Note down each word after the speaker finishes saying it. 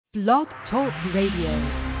Blog Talk Radio.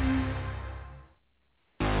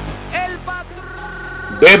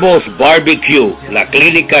 Bebos Barbecue, la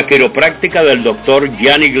clínica quiropráctica del Dr.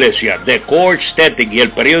 Jan Iglesias, The Core Aesthetic y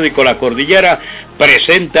el periódico La Cordillera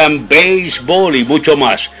presentan Beisbol y mucho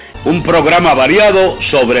más. Un programa variado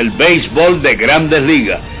sobre el béisbol de Grandes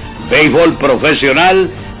Ligas, béisbol profesional,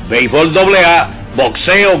 béisbol AA,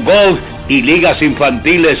 boxeo, golf y ligas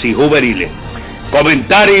infantiles y juveniles.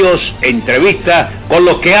 Comentarios, entrevistas con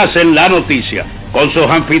los que hacen la noticia, con sus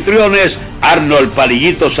anfitriones Arnold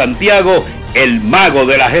Palillito Santiago, el mago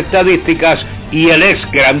de las estadísticas, y el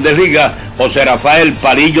ex Grandes Ligas, José Rafael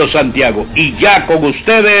Palillo Santiago. Y ya con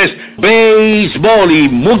ustedes, béisbol y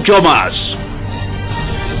mucho más.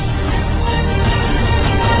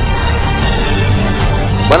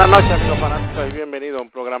 Buenas noches, amigos fanáticos, y bienvenidos a un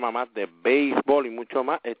programa más de béisbol y mucho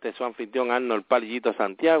más. Este es su anfitrión Arnold Palillito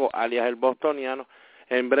Santiago, alias el bostoniano.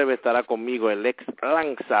 En breve estará conmigo el ex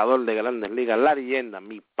lanzador de Grandes Ligas, la leyenda,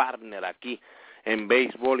 mi partner aquí en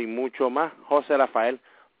béisbol y mucho más, José Rafael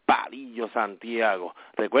Palillo Santiago.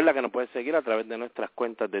 Recuerda que nos puedes seguir a través de nuestras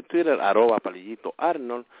cuentas de Twitter, @Palillito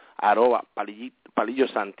Arnold, @Palillo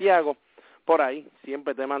Santiago. Por ahí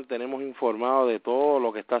siempre te mantenemos informado de todo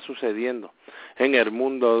lo que está sucediendo en el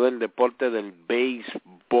mundo del deporte del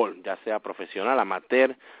béisbol, ya sea profesional,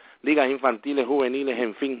 amateur, ligas infantiles, juveniles,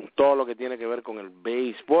 en fin, todo lo que tiene que ver con el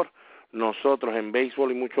béisbol. Nosotros en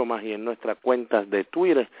béisbol y mucho más y en nuestras cuentas de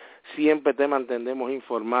Twitter siempre te mantendremos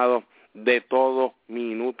informado de todo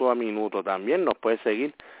minuto a minuto. También nos puedes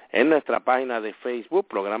seguir en nuestra página de Facebook,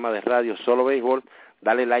 programa de radio Solo Béisbol.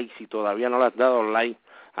 Dale like si todavía no le has dado like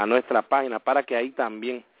a nuestra página para que ahí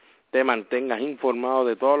también te mantengas informado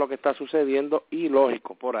de todo lo que está sucediendo y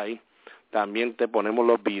lógico por ahí también te ponemos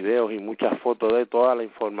los videos y muchas fotos de toda la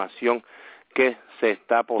información que se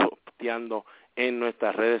está posteando en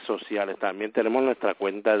nuestras redes sociales. También tenemos nuestra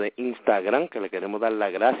cuenta de Instagram, que le queremos dar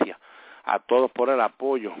las gracias a todos por el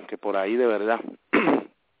apoyo, que por ahí de verdad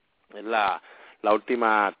es la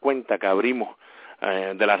última cuenta que abrimos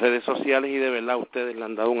de las redes sociales, y de verdad ustedes le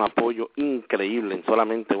han dado un apoyo increíble en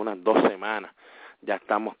solamente unas 2 semanas. Ya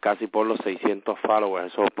estamos casi por los 600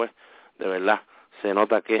 followers. Eso pues de verdad se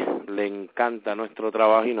nota que le encanta nuestro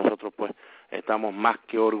trabajo y nosotros pues estamos más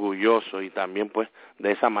que orgullosos, y también pues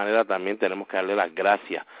de esa manera también tenemos que darle las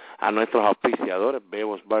gracias a nuestros auspiciadores,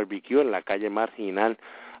 Bebos Barbecue en la calle Marginal,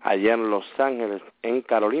 allá en Los Ángeles, en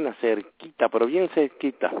Carolina, cerquita, pero bien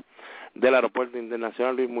cerquita del Aeropuerto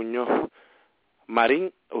Internacional Luis Muñoz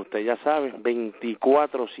Marín. Usted ya sabe,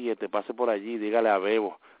 24/7, pase por allí, dígale a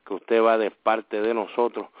Bebo que usted va de parte de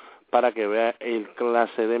nosotros para que vea el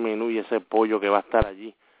clase de menú y ese pollo que va a estar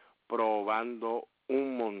allí probando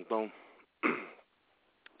un montón.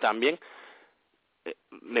 También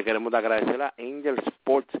le queremos agradecer a Angel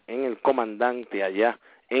Sports en el Comandante allá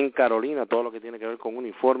en Carolina, todo lo que tiene que ver con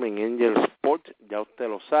uniforme en Angel Sports, ya usted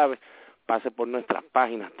lo sabe. Pase por nuestras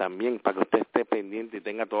páginas también para que usted esté pendiente y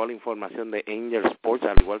tenga toda la información de Angel Sports,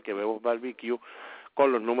 al igual que Bebos Barbecue,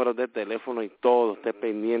 con los números de teléfono y todo. Esté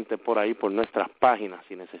pendiente por ahí por nuestras páginas.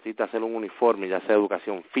 Si necesita hacer un uniforme, ya sea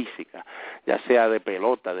educación física, ya sea de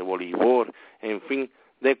pelota, de voleibol, en fin,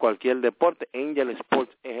 de cualquier deporte, Angel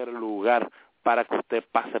Sports es el lugar para que usted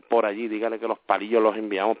pase por allí. Dígale que los palillos los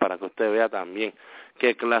enviamos para que usted vea también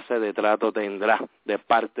qué clase de trato tendrá de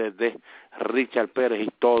parte de Richard Pérez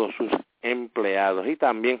y todos sus empleados. Y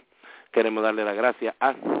también queremos darle las gracias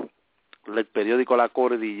al periódico La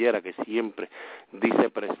Cordillera, que siempre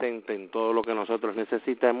dice presente en todo lo que nosotros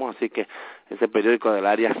necesitamos, así que ese periódico del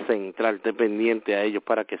área central, esté pendiente a ellos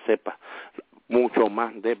para que sepa mucho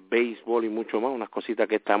más de béisbol y mucho más, unas cositas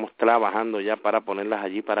que estamos trabajando ya para ponerlas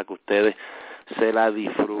allí para que ustedes se la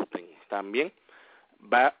disfruten. También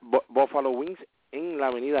va Buffalo Wings en la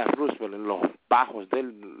avenida Roosevelt, en los bajos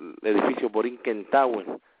del edificio Borinquen Tower.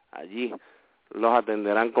 Allí los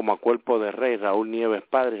atenderán como a cuerpo de rey, Raúl Nieves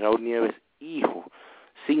padre, Raúl Nieves hijo.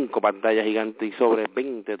 5 pantallas gigantes y sobre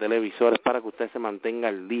 20 televisores para que usted se mantenga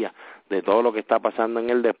al día de todo lo que está pasando en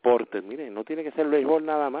el deporte. Mire, no tiene que ser béisbol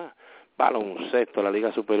nada más. Baloncesto, la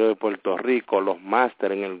Liga Superior de Puerto Rico, los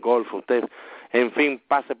máster en el golf, usted, en fin,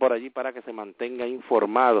 pase por allí para que se mantenga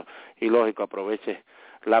informado y lógico, aproveche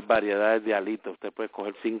las variedades de alitas. Usted puede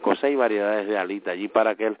coger 5 o 6 variedades de alitas allí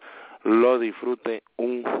para que él lo disfrute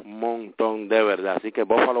un montón de verdad. Así que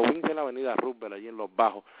Buffalo Wings en la avenida Roosevelt, allí en los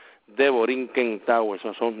bajos de Borinquen Tower.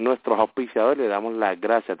 Esos son nuestros auspiciadores. Le damos las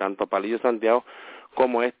gracias tanto a Palillo Santiago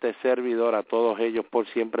como este servidor, a todos ellos por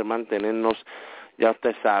siempre mantenernos, ya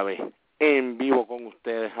usted sabe, en vivo con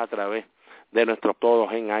ustedes a través de nuestros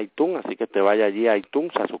todos en iTunes. Así que te vaya allí a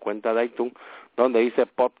iTunes, a su cuenta de iTunes, donde dice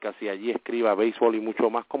podcast, y allí escriba béisbol y mucho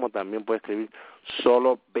más, como también puede escribir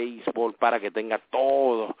Solo Béisbol, para que tenga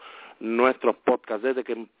todos nuestros podcasts desde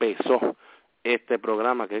que empezó este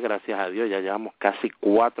programa, que gracias a Dios ya llevamos casi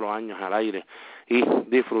 4 años al aire y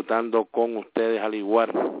disfrutando con ustedes, al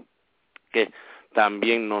igual que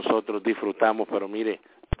también nosotros disfrutamos, pero mire,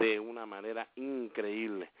 de una manera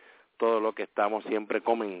increíble todo lo que estamos siempre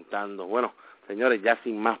comentando. Bueno, señores, ya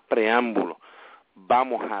sin más preámbulo,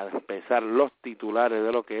 vamos a empezar los titulares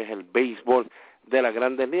de lo que es el béisbol de las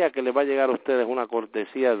Grandes Ligas, que les va a llegar a ustedes una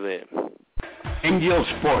cortesía de Angel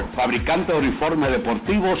Sport, fabricante de uniformes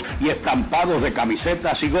deportivos y estampados de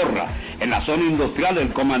camisetas y gorras. En la zona industrial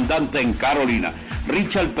El Comandante en Carolina.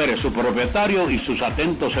 Richard Pérez, su propietario, y sus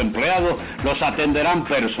atentos empleados los atenderán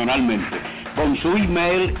personalmente. Con su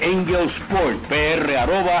email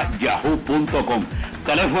angelsportpr@yahoo.com.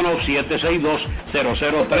 Teléfono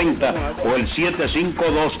 762-0030 o el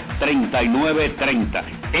 752-3930.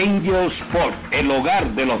 Angel Sport, el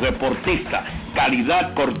hogar de los deportistas.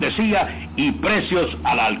 Calidad, cortesía y precios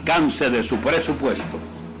al alcance de su presupuesto.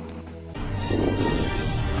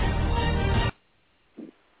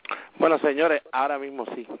 Bueno, señores, ahora mismo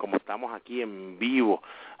sí, como estamos aquí en vivo,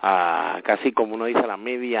 casi como uno dice a la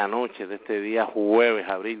medianoche de este día jueves,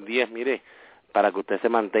 abril 10, mire, para que usted se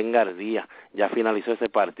mantenga al día, ya finalizó ese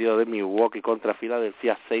partido de Milwaukee contra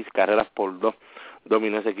Filadelfia, 6-2,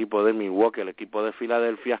 dominó ese equipo de Milwaukee, el equipo de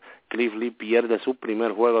Filadelfia. Cleveland pierde su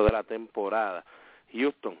primer juego de la temporada.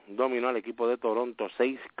 Houston dominó al equipo de Toronto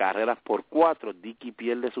 6-4. Dickey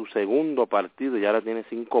pierde su segundo partido y ahora tiene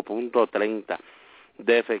 5.30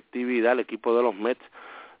 de efectividad. El equipo de los Mets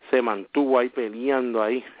se mantuvo ahí peleando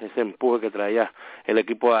ahí ese empuje que traía el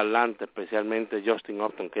equipo de Atlanta, especialmente Justin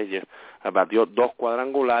Upton, que batió 2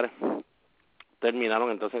 cuadrangulares. Terminaron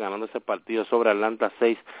entonces ganando ese partido sobre Atlanta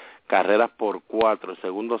 6-4.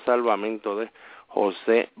 Segundo salvamento de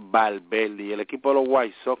José Valverde. Y el equipo de los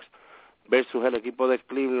White Sox versus el equipo de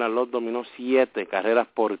Cleveland los dominó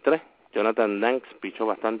 7-3. Jonathan Danks pichó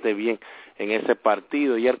bastante bien en ese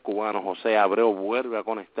partido y el cubano José Abreu vuelve a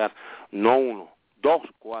conectar no 1, 2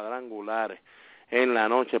 cuadrangulares en la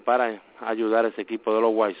noche para ayudar a ese equipo de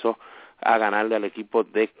los White Sox a ganarle al equipo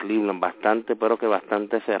de Cleveland. Bastante, pero que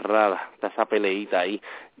bastante cerrada está esa peleita ahí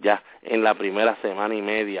ya en la primera semana y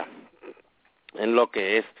media en lo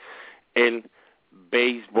que es el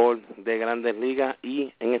béisbol de Grandes Ligas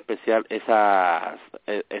y en especial esa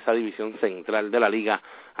división central de la Liga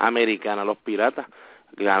Americana. Los Piratas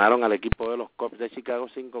ganaron al equipo de los Cubs de Chicago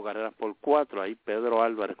 5-4. Ahí Pedro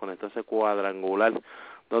Álvarez conectó ese cuadrangular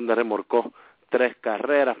donde remorcó 3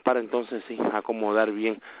 carreras para entonces sí acomodar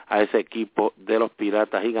bien a ese equipo de los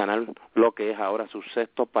Piratas y ganar lo que es ahora su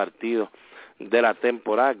 6º partido de la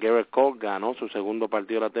temporada. Garrett Cole ganó su segundo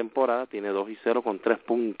partido de la temporada, tiene 2-0 con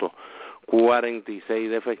 3.46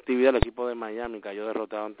 de efectividad. El equipo de Miami cayó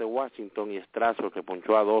derrotado ante Washington y Strasburg, que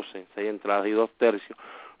ponchó a 12 en 6 entradas y 2/3,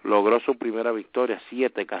 logró su primera victoria,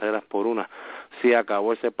 7-1. Se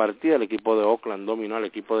acabó ese partido. El equipo de Oakland dominó al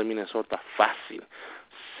equipo de Minnesota fácil,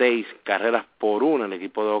 6-1. El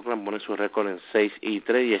equipo de Oakland pone su récord en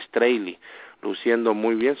 6-3 y Straley luciendo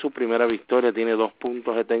muy bien su primera victoria, tiene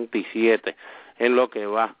 2.77 en lo que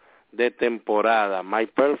va de temporada.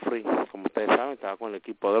 Mike Pelfrey, como ustedes saben, estaba con el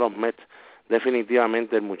equipo de los Mets.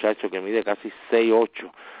 Definitivamente el muchacho que mide casi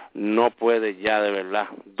 6'8", no puede ya de verdad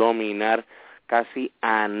dominar casi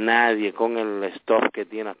a nadie con el stock que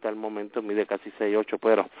tiene hasta el momento. Mide casi 6'8",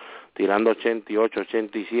 pero tirando 88,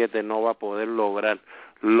 87 no va a poder lograr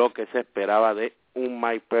lo que se esperaba de un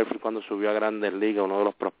Mike Pelfrey cuando subió a Grandes Ligas, uno de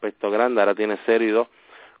los prospectos grandes. Ahora tiene 0-2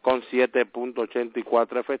 con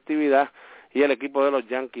 7.84 efectividad. Y el equipo de los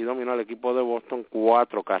Yankees dominó al equipo de Boston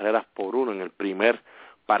 4-1 en el primer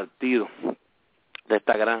partido de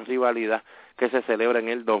esta gran rivalidad que se celebra en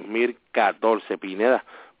el 2014. Pineda,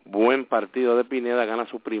 buen partido de Pineda, gana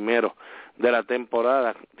su primero de la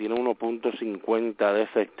temporada, tiene 1.50 de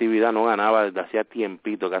efectividad, no ganaba desde hacía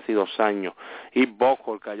tiempito, casi 2 años. Y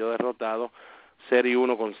Bosco cayó derrotado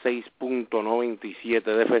 0-1 con 6.97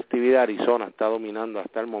 de efectividad. Arizona está dominando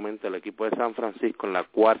hasta el momento el equipo de San Francisco en la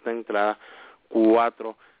 4ª entrada,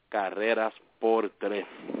 4-3.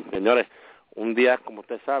 Señores, un día, como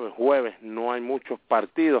usted sabe, jueves, no hay muchos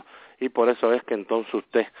partidos y por eso es que entonces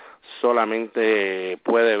usted solamente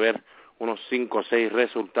puede ver unos 5 o 6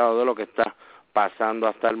 resultados de lo que está pasando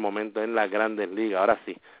hasta el momento en las Grandes Ligas. Ahora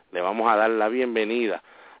sí, le vamos a dar la bienvenida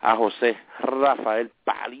a José Rafael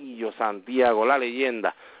Palillo Santiago, la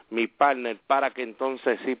leyenda, mi partner, para que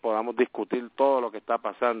entonces sí podamos discutir todo lo que está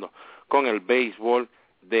pasando con el béisbol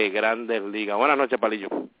de Grandes Ligas. Buenas noches, Palillo.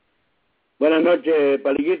 Buenas noches,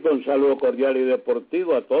 Palillito, un saludo cordial y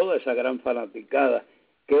deportivo a toda esa gran fanaticada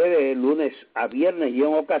que de lunes a viernes y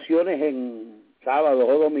en ocasiones en sábados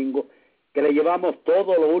o domingos, que le llevamos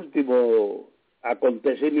todos los últimos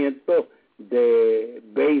acontecimientos de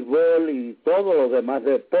béisbol y todos los demás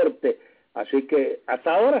deportes. Así que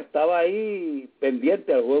hasta ahora estaba ahí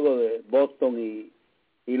pendiente al juego de Boston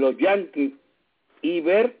y los Yankees y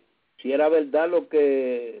ver si era verdad lo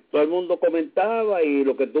que todo el mundo comentaba y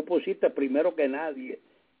lo que tú pusiste primero que nadie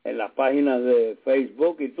en las páginas de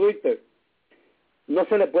Facebook y Twitter. No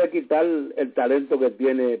se le puede quitar el talento que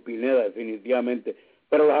tiene Pineda, definitivamente.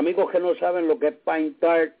 Pero los amigos que no saben lo que es Pine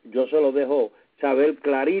Tar, yo se lo dejo saber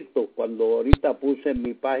clarito cuando ahorita puse en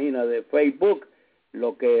mi página de Facebook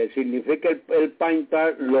lo que significa el Pine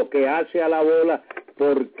Tar, lo que hace a la bola,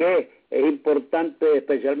 por qué es importante,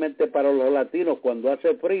 especialmente para los latinos, cuando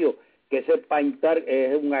hace frío, que ese Pine Tar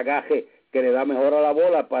es un agaje que le da mejor a la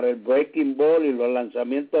bola para el breaking ball y los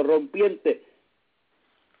lanzamientos rompientes.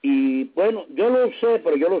 Y bueno, yo lo usé,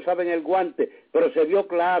 pero yo lo usaba en el guante, pero se vio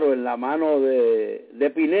claro en la mano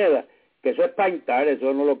de Pineda que eso es Pine Tar,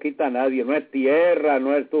 eso no lo quita nadie, no es tierra,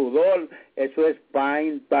 no es sudor, eso es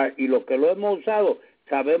Pine Tar, y los que lo hemos usado,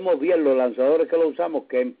 sabemos bien los lanzadores que lo usamos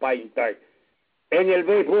que es Pine Tar. En el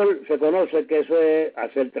béisbol se conoce que eso es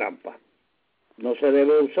hacer trampa, no se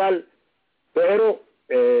debe usar, pero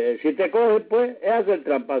si te coges, pues es hacer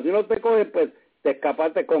trampa, si no te coges, pues te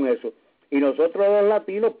escapaste con eso. Y nosotros los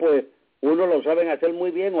latinos, pues, unos lo saben hacer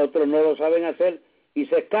muy bien, otros no lo saben hacer, y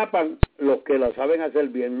se escapan los que lo saben hacer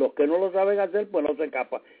bien. Los que no lo saben hacer, pues no se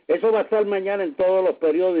escapan. Eso va a estar mañana en todos los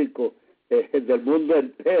periódicos del mundo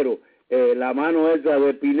entero, la mano esa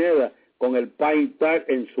de Pineda con el Pine Tar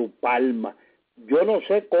en su palma. Yo no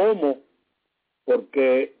sé cómo,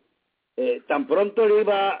 porque tan pronto él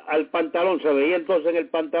iba al pantalón, se veía entonces en el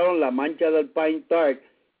pantalón la mancha del Pine Tar,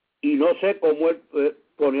 y no sé cómo él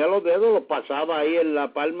ponía los dedos, los pasaba ahí en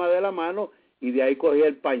la palma de la mano y de ahí cogía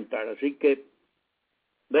el Pine Tar. Así que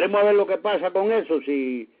veremos a ver lo que pasa con eso,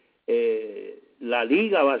 si la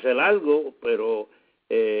liga va a hacer algo, pero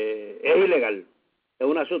es ilegal. Es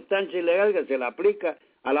una sustancia ilegal que se le aplica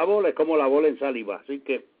a la bola, es como la bola en saliva. Así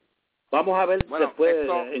que vamos a ver después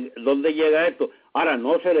dónde llega esto. Ahora,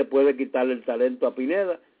 no se le puede quitar el talento a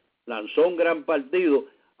Pineda, lanzó un gran partido.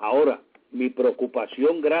 Ahora, mi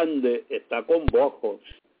preocupación grande está con Bojos,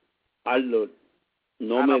 Arnold.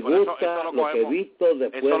 No me gusta lo que he visto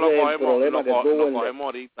después del problema que tuvo. Lo cogemos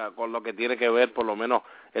ahorita con lo que tiene que ver, por lo menos,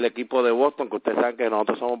 el equipo de Boston, que ustedes saben que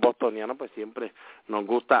nosotros somos bostonianos, pues siempre nos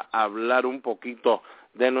gusta hablar un poquito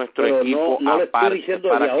de nuestro equipo. No le estoy diciendo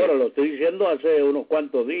de ahora, lo estoy diciendo hace unos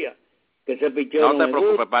cuantos días, que ese picheo no te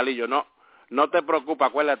preocupes, Palillo, no te preocupes,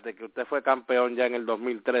 acuérdate que usted fue campeón ya en el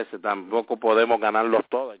 2013, tampoco podemos ganarlos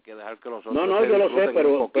todos, hay que dejar que los otros No, yo lo sé,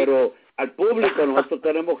 pero al público nosotros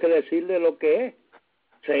tenemos que decirle lo que es,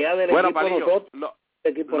 sea del equipo Palillo,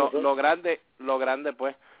 nosotros. Lo grande,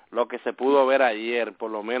 pues, lo que se pudo ver ayer,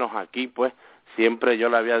 por lo menos aquí, pues, siempre yo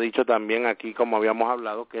le había dicho también aquí, como habíamos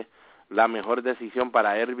hablado, que la mejor decisión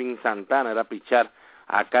para Ervin Santana era pichar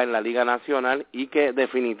acá en la Liga Nacional y que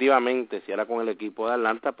definitivamente, si era con el equipo de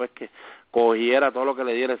Atlanta, pues que cogiera todo lo que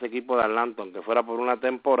le diera ese equipo de Atlanta, aunque fuera por una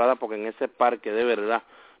temporada, porque en ese parque de verdad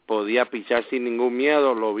podía pichar sin ningún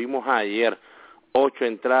miedo. Lo vimos ayer, 8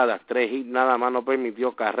 entradas, 3 hits, nada más, no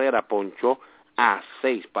permitió carrera, ponchó a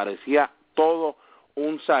 6, parecía todo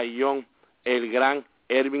un sayón el gran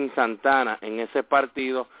Ervin Santana en ese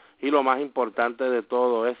partido. Y lo más importante de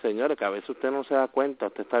todo es, señores, que a veces usted no se da cuenta,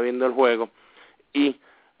 usted está viendo el juego y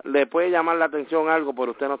le puede llamar la atención algo,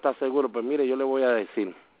 pero usted no está seguro. Pues mire, yo le voy a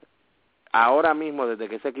decir, ahora mismo, desde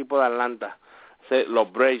que ese equipo de Atlanta,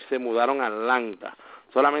 los Braves se mudaron a Atlanta,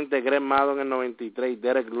 solamente Greg Maddon en el 93,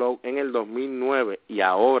 Derek Lowe en el 2009 y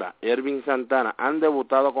ahora Ervin Santana han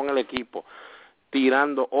debutado con el equipo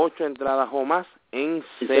tirando 8 entradas o más en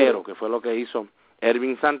 0, que fue lo que hizo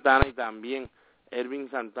Ervin Santana. Y también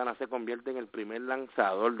Ervin Santana se convierte en el primer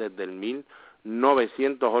lanzador desde el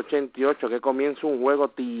 1988 que comienza un juego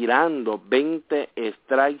tirando 20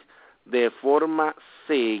 strikes de forma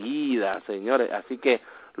seguida, señores. Así que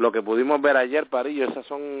lo que pudimos ver ayer, Palillo, esos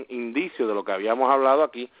son indicios de lo que habíamos hablado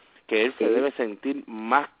aquí, que él se debe sentir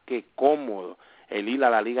más que cómodo el ir a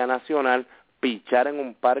la Liga Nacional, pichar en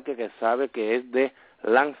un parque que sabe que es de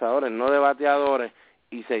lanzadores, no de bateadores.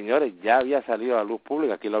 Y señores, ya había salido a la luz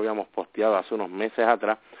pública, aquí lo habíamos posteado hace unos meses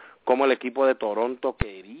atrás, como el equipo de Toronto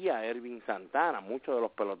quería a Ervin Santana. Muchos de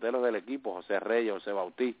los peloteros del equipo, José Reyes, José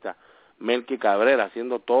Bautista, Melky Cabrera,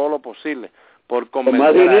 haciendo todo lo posible por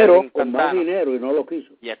convencer a Ervin Santana. Con más dinero, y no lo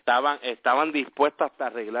quiso. Y estaban dispuestos hasta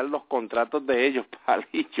arreglar los contratos de ellos,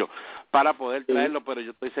 Palillo, para poder traerlo, pero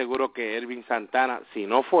yo estoy seguro que Ervin Santana, si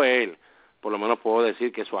no fue él, por lo menos puedo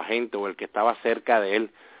decir que su agente o el que estaba cerca de él,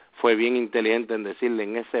 fue bien inteligente en decirle,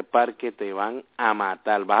 en ese parque te van a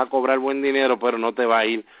matar, vas a cobrar buen dinero, pero no te va a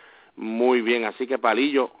ir muy bien. Así que,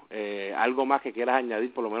 Palillo, algo más que quieras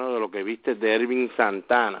añadir, por lo menos de lo que viste de Ervin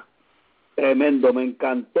Santana. Tremendo, me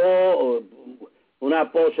encantó,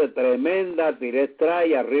 una pose tremenda, tiré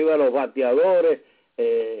strike arriba de los bateadores.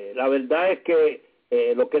 La verdad es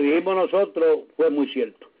que lo que dijimos nosotros fue muy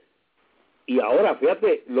cierto. Y ahora,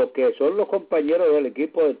 fíjate, lo que son los compañeros del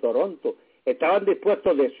equipo de Toronto, estaban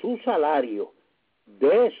dispuestos de su salario,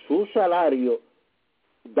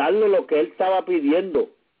 darle lo que él estaba pidiendo.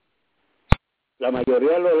 La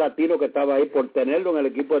mayoría de los latinos que estaban ahí por tenerlo en el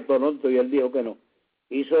equipo de Toronto, y él dijo que no.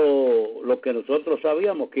 Hizo lo que nosotros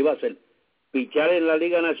sabíamos que iba a hacer, pichar en la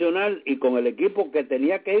Liga Nacional y con el equipo que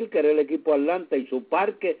tenía que ir, que era el equipo Atlanta, y su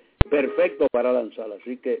parque perfecto para lanzar.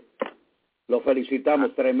 Así que lo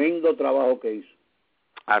felicitamos, tremendo trabajo que hizo.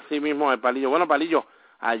 Así mismo, Palillo. Bueno, Palillo,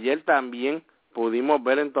 ayer también pudimos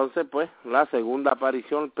ver entonces pues la segunda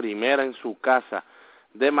aparición, primera en su casa,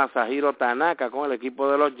 de Masahiro Tanaka con el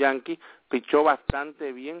equipo de los Yankees. Pichó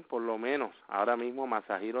bastante bien, por lo menos ahora mismo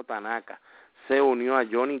Masahiro Tanaka se unió a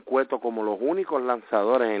Johnny Cueto como los únicos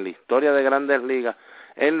lanzadores en la historia de Grandes Ligas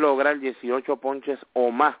en lograr 18 ponches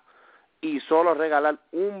o más y solo regalar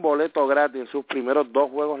un boleto gratis en sus primeros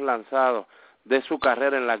 2 juegos lanzados de su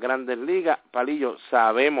carrera en las Grandes Ligas. Palillo,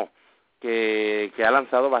 sabemos que ha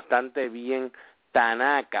lanzado bastante bien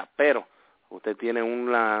Tanaka, pero usted tiene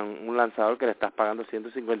un lanzador que le estás pagando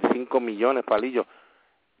 155 millones, Palillo.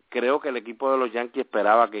 Creo que el equipo de los Yankees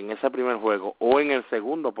esperaba que en ese primer juego o en el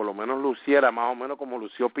segundo por lo menos luciera más o menos como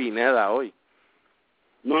lució Pineda hoy.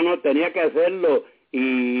 No, tenía que hacerlo,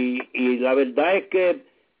 y la verdad es que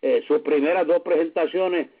sus primeras 2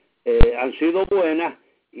 presentaciones han sido buenas,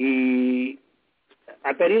 y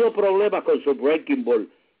ha tenido problemas con su breaking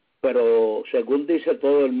ball, pero según dice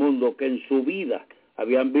todo el mundo que en su vida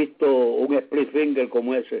habían visto un split finger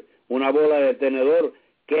como ese, una bola de tenedor,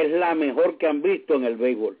 que es la mejor que han visto en el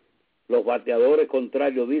béisbol. Los bateadores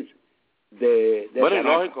contrarios dicen. Bueno, y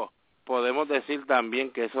lógico, podemos decir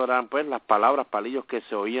también que eso eran pues las palabras, Palillos, que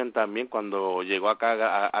se oían también cuando llegó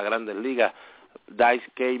acá a Grandes Ligas,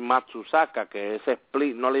 Daisuke Matsusaka, que ese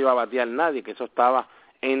split no le iba a batear nadie, que eso estaba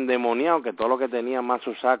endemoniado, que todo lo que tenía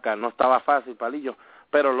Matsusaka no estaba fácil, Palillo,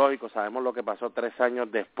 pero lógico, sabemos lo que pasó 3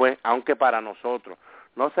 años después, aunque para nosotros,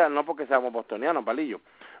 no porque seamos bostonianos, Palillo,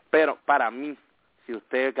 pero para mí, si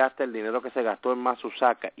usted gasta el dinero que se gastó en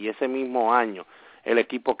Matsusaka y ese mismo año el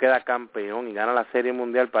equipo queda campeón y gana la Serie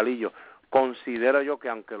Mundial, Palillo, considero yo que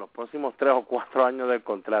aunque los próximos 3 o 4 años del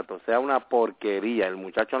contrato sea una porquería, el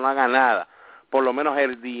muchacho no haga nada, por lo menos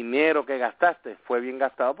el dinero que gastaste fue bien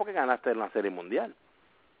gastado porque ganaste en la Serie Mundial.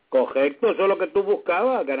 Correcto, eso es lo que tú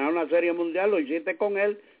buscabas, ganar una Serie Mundial, lo hiciste con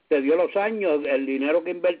él, te dio los años, el dinero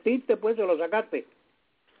que invertiste, pues se lo sacaste.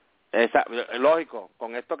 Lógico,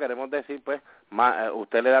 con esto queremos decir, pues,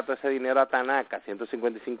 usted le da todo ese dinero a Tanaka,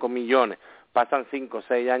 155 millones, pasan 5 o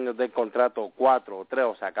 6 años del contrato, o 4 o 3,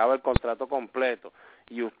 o se acaba el contrato completo,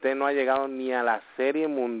 y usted no ha llegado ni a la Serie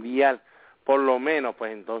Mundial, por lo menos,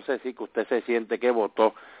 pues entonces sí que usted se siente que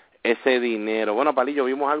votó ese dinero. Bueno, Palillo,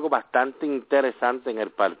 vimos algo bastante interesante en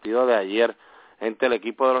el partido de ayer entre el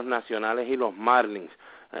equipo de los Nacionales y los Marlins,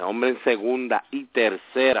 hombre en segunda y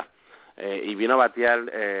tercera, y vino a batear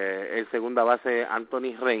el segunda base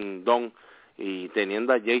Anthony Rendón, y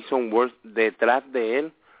teniendo a Jason Worth detrás de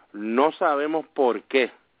él, no sabemos por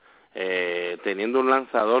qué, teniendo un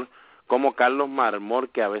lanzador como Carlos Marmol,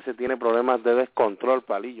 que a veces tiene problemas de descontrol,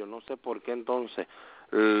 Palillo, no sé por qué entonces,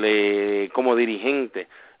 como dirigente,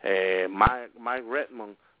 Mike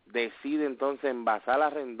Redmond decide entonces envasar a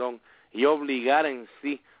Rendón y obligar en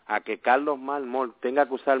sí a que Carlos Marmol tenga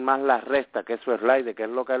que usar más la recta, que es su slider, que es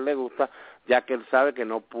lo que a él le gusta, ya que él sabe que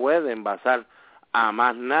no puede envasar a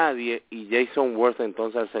más nadie, y Jason Worth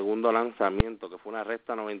entonces el segundo lanzamiento, que fue una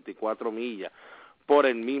recta 94 millas, por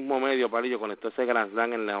el mismo medio, Palillo, conectó ese Grand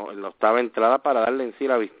Slam en la 8ª entrada para darle en sí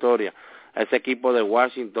la victoria a ese equipo de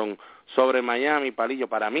Washington sobre Miami, Palillo.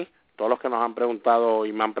 Para mí, todos los que nos han preguntado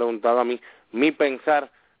y me han preguntado a mí, mi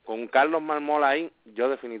pensar, con Carlos Marmol ahí, yo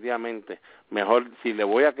definitivamente, mejor, si le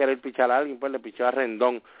voy a querer pichar a alguien, pues le pichó a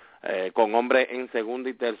Rendón, con hombre en segunda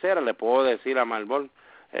y tercera. Le puedo decir a Marmol,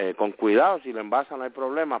 con cuidado, si lo envasa no hay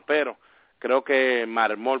problema, pero creo que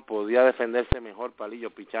Marmol podía defenderse mejor, Palillo,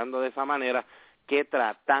 pichando de esa manera, que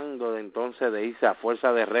tratando de entonces de irse a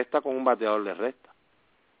fuerza de recta con un bateador de recta.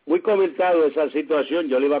 Muy comentado esa situación,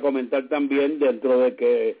 yo le iba a comentar también dentro de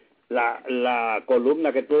que la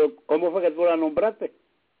columna que tú, ¿cómo fue que tú la nombraste?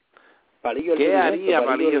 Palillo, ¿qué haría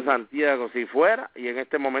Palillo Santiago si fuera, y en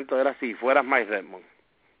este momento era si fuera Mike Redmond?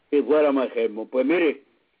 Si fuera Mike Redmond, pues mire,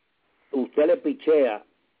 usted le pichea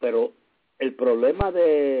pero el problema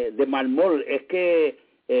de Marmol es que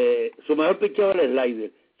su mejor picheo es el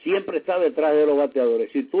slider, siempre está detrás de los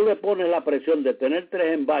bateadores. Si tú le pones la presión de tener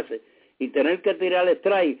 3 envases y tener que tirar el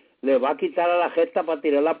strike, le va a quitar a la gesta para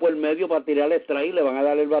tirarla por el medio, para tirar el strike, y le van a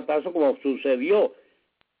dar el batazo como sucedió.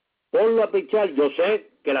 Ponlo a pichar. Yo sé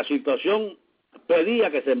que la situación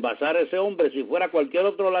pedía que se envasara ese hombre, si fuera cualquier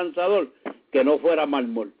otro lanzador, que no fuera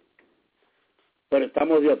Marmol. Pero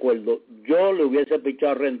estamos de acuerdo. Yo le hubiese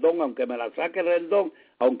pichado a Rendón, aunque me la saque Rendón,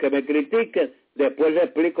 aunque me critiquen, después le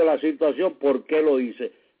explico la situación, por qué lo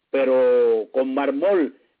hice. Pero con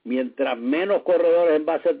Marmol, mientras menos corredores en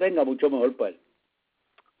base tenga, mucho mejor para él.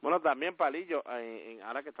 Bueno, también, Palillo,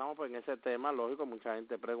 ahora que estamos pues, en ese tema, lógico, mucha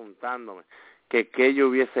gente preguntándome que qué yo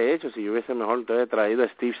hubiese hecho si yo hubiese mejor entonces traído a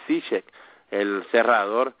Steve Cishek, el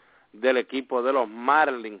cerrador del equipo de los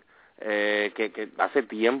Marlins, que hace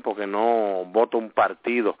tiempo que no vota un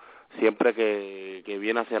partido, siempre que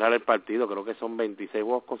viene a cerrar el partido, creo que son 26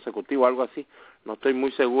 juegos consecutivos, algo así, no estoy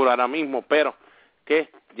muy seguro ahora mismo, pero que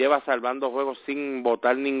lleva salvando juegos sin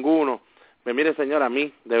votar ninguno. Pues mire, señor, a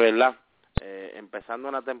mí, de verdad, empezando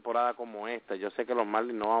una temporada como esta, yo sé que los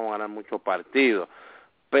Marlins no van a ganar muchos partidos,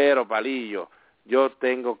 pero Palillo, yo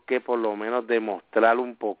tengo que por lo menos demostrar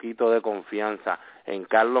un poquito de confianza en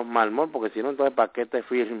Carlos Marmol, porque si no, entonces ¿para qué te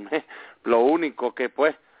firme? Lo único que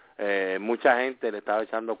pues mucha gente le estaba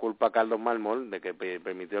echando culpa a Carlos Marmol de que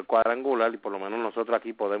permitió el cuadrangular, y por lo menos nosotros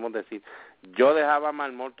aquí podemos decir, yo dejaba a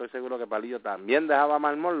Marmol, estoy seguro que Palillo también dejaba a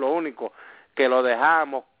Marmol, lo único que lo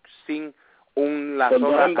dejábamos sin la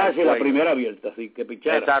soga al cuello. La primera abierta, así que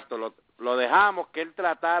pichara. Exacto, lo dejamos que él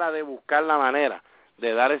tratara de buscar la manera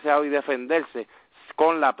de dar ese out y defenderse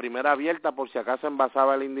con la primera abierta por si acaso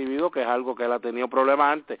envasaba al individuo, que es algo que él ha tenido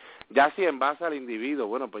problemas antes. Ya si envasa al individuo,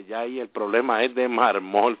 bueno, pues ya ahí el problema es de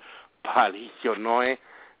Marmol, Palillo, no es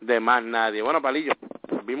de más nadie. Bueno, Palillo,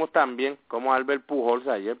 vimos también cómo Albert Pujols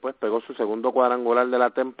ayer pues pegó su segundo cuadrangular de la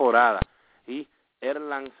temporada, y el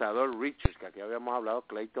lanzador Richards, que aquí habíamos hablado,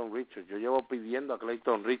 Clayton Richards. Yo llevo pidiendo a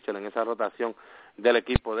Clayton Richards en esa rotación del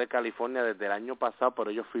equipo de California desde el año pasado,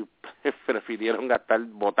 pero ellos prefirieron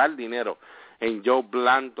botar dinero en Joe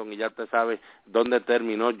Blanton, y ya te sabes dónde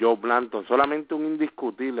terminó Joe Blanton. Solamente un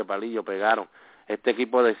indiscutible, Palillo, pegaron este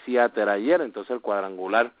equipo de Seattle ayer, entonces el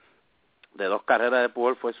cuadrangular de 2 carreras de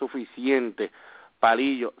Pujol fue suficiente.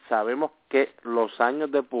 Palillo, sabemos que los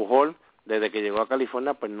años de Pujol, desde que llegó a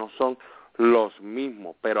California, pues no son los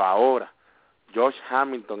mismos, pero ahora Josh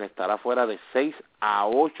Hamilton estará fuera de 6 a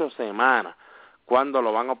 8 semanas, cuando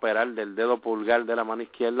lo van a operar del dedo pulgar de la mano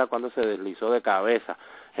izquierda, cuando se deslizó de cabeza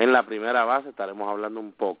en la primera base. Estaremos hablando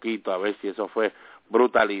un poquito a ver si eso fue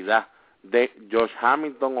brutalidad de Josh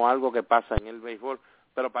Hamilton o algo que pasa en el béisbol.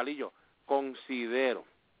 Pero Palillo, considero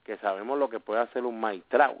que sabemos lo que puede hacer un Mike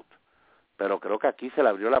Trout, pero creo que aquí se le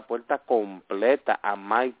abrió la puerta completa a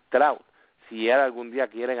Mike Trout si él algún día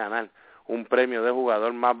quiere ganar un premio de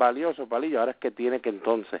jugador más valioso, Palillo. Ahora es que tiene que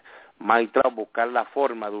entonces Mike Trout buscar la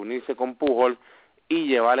forma de unirse con Pujol y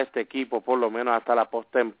llevar este equipo por lo menos hasta la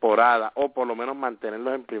postemporada, o por lo menos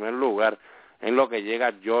mantenerlos en primer lugar en lo que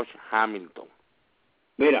llega Josh Hamilton.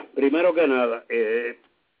 Mira, primero que nada,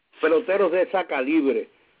 peloteros de esa calibre,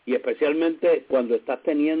 y especialmente cuando estás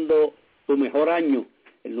teniendo tu mejor año,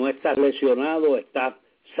 no estás lesionado, estás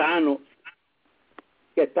sano,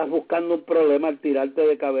 que estás buscando un problema al tirarte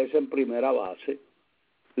de cabeza en primera base.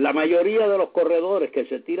 La mayoría de los corredores que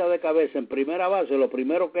se tira de cabeza en primera base, lo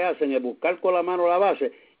primero que hacen es buscar con la mano la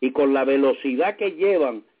base, y con la velocidad que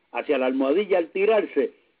llevan hacia la almohadilla al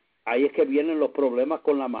tirarse, ahí es que vienen los problemas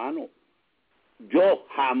con la mano. Yo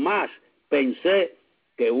jamás pensé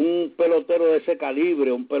que un pelotero de ese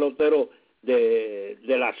calibre, un pelotero de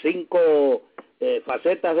las 5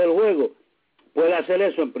 facetas del juego, puede hacer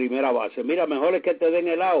eso en primera base. Mira, mejor es que te den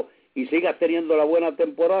el out y sigas teniendo la buena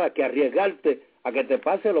temporada que arriesgarte a que te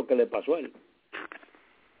pase lo que le pasó a él.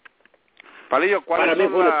 Palillo, para mí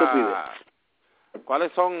fue una estupidez.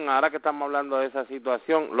 ¿Cuáles son, ahora que estamos hablando de esa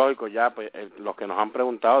situación? Lógico, ya pues, los que nos han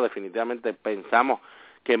preguntado, definitivamente pensamos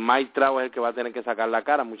que Mike Trout es el que va a tener que sacar la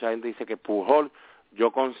cara. Mucha gente dice que Pujol,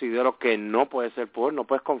 yo considero que no puede ser Pujol, no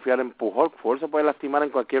puedes confiar en Pujol. Pujol se puede lastimar en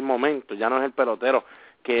cualquier momento, ya no es el pelotero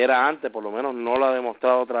que era antes, por lo menos no lo ha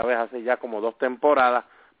demostrado otra vez hace ya como 2 temporadas.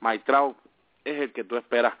 Mike Trout es el que tú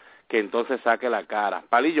esperas que entonces saque la cara.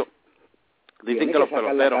 Palillo, dicen que los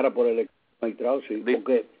peloteros... la cara por el Mike Trout, sí,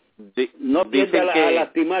 porque no tiende a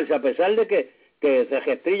lastimarse, a pesar de que se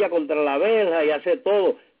restrilla contra la verja y hace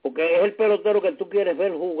todo, porque es el pelotero que tú quieres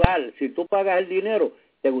ver jugar. Si tú pagas el dinero,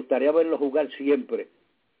 te gustaría verlo jugar siempre.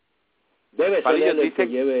 Debe ser él el que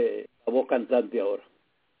lleve la voz cantante ahora.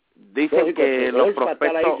 Dicen que los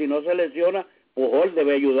prospectos... Ahí, si no se lesiona, Pujol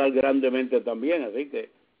debe ayudar grandemente también, así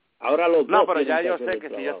que ahora los dos. No, pero ya que yo hacer sé el que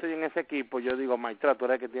trabajo. si yo estoy en ese equipo, yo digo, maestra, tú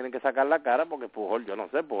eres el que tiene que sacar la cara, porque Pujol, yo no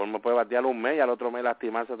sé, Pujol me puede batear un mes y al otro mes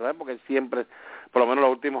lastimarse otra vez, porque él siempre, por lo menos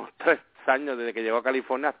los últimos 3 años desde que llegó a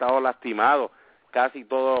California, ha estado lastimado casi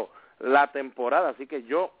toda la temporada. Así que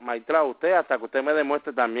yo, maestra, usted, hasta que usted me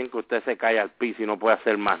demuestre también que usted se cae al piso y no puede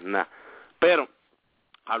hacer más nada. Pero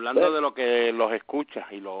hablando de lo que los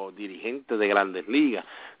escuchas y los dirigentes de Grandes Ligas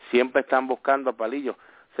siempre están buscando, Palillo,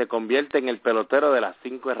 se convierte en el pelotero de las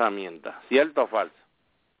 5 herramientas, ¿cierto o falso?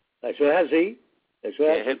 Eso es así, eso es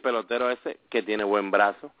así. Es el pelotero ese que tiene buen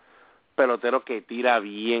brazo, pelotero que tira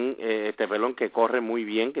bien, pelón que corre muy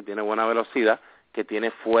bien, que tiene buena velocidad, que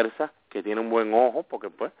tiene fuerza, que tiene un buen ojo, porque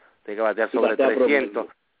pues tiene que batear sobre 300,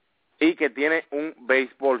 y que tiene un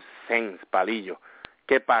baseball sense, Palillo.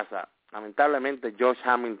 ¿Qué pasa? Lamentablemente Josh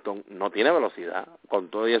Hamilton no tiene velocidad, con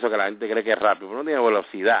todo y eso que la gente cree que es rápido, pero no tiene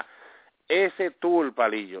velocidad. Ese tool,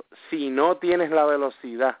 Palillo, si no tienes la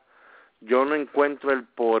velocidad, yo no encuentro el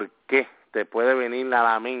por qué te puede venir a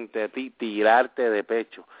la mente a ti tirarte de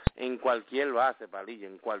pecho en cualquier base, Palillo,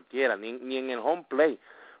 en cualquiera, ni en el home play.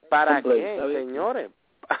 ¿Para qué, señores?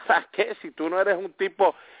 ¿Para qué? Si tú no eres un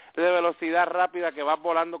tipo de velocidad rápida que vas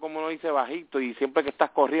volando, como uno dice, bajito, y siempre que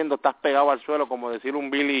estás corriendo estás pegado al suelo, como decir un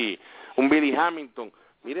Billy Hamilton.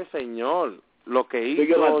 Mire, señor, lo que hizo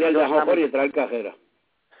y traer cajera.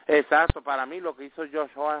 Exacto, para mí lo que hizo Josh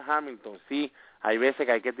Hamilton, sí, hay veces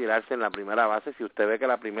que hay que tirarse en la primera base, si usted ve que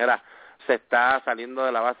la primera se está saliendo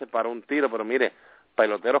de la base para un tiro, pero mire,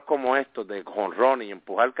 peloteros como estos de jonrón y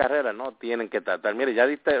empujar carreras no tienen que tratar. Mire, ya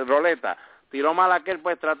diste roleta, tiró mal aquel,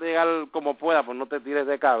 pues trate de llegar como pueda, pues no te tires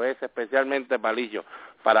de cabeza, especialmente, Palillo.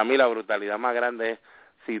 Para mí la brutalidad más grande es,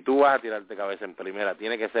 si tú vas a tirarte cabeza en primera,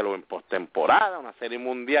 tiene que serlo en postemporada, una serie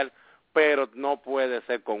mundial, pero no puede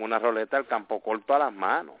ser con una roleta al campo corto a las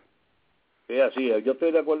manos. Sí, así es, yo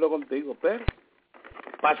estoy de acuerdo contigo, pero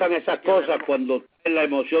pasan esas cosas cuando es la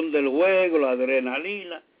emoción del juego, la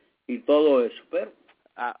adrenalina y todo eso, pero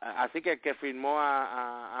así que el que firmó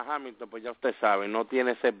a Hamilton, pues ya usted sabe, no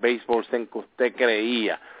tiene ese béisbol en que usted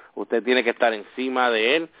creía. Usted tiene que estar encima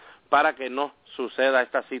de él para que no suceda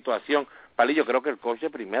esta situación. Palillo, creo que el coach de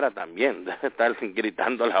primera también debe estar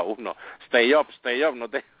gritándole a uno, stay up, no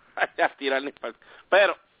te vayas a tirar ni para...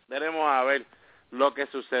 Pero veremos a ver lo que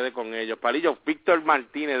sucede con ellos. Palillo, Víctor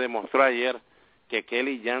Martínez demostró ayer que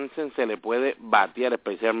Kelly Jansen se le puede batear,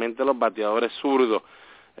 especialmente los bateadores zurdos.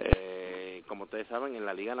 Como ustedes saben, en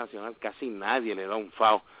la Liga Nacional casi nadie le da un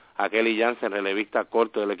foul a Kelly Jansen, relevista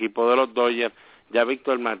corto del equipo de los Dodgers. Ya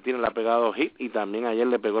Víctor Martínez le ha pegado hit y también ayer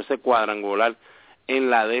le pegó ese cuadrangular en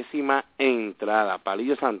la 10ª entrada.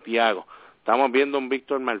 Palillo Santiago, estamos viendo un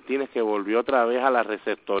Víctor Martínez que volvió otra vez a la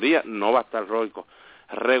receptoría. No va a estar Roico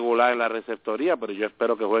regular en la receptoría, pero yo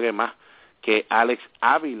espero que juegue más que Alex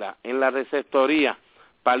Ávila en la receptoría.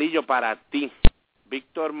 Palillo, para ti,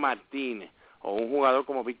 Víctor Martínez, o un jugador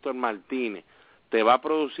como Víctor Martínez, te va a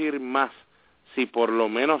producir más si por lo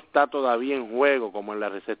menos está todavía en juego como en la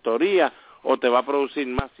receptoría, o te va a producir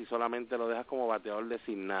más si solamente lo dejas como bateador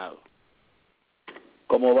designado?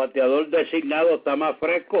 Como bateador designado está más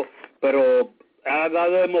fresco, pero ha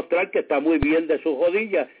dado a demostrar que está muy bien de sus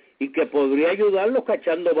rodillas y que podría ayudarlos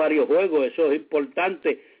cachando varios juegos. Eso es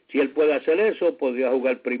importante. Si él puede hacer eso, podría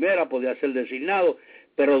jugar primera, podría ser designado,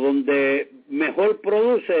 pero donde mejor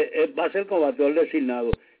produce va a ser como bateador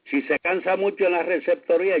designado. Si se cansa mucho en la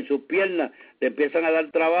receptoría y sus piernas le empiezan a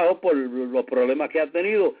dar trabajo por los problemas que ha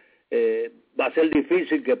tenido, va a ser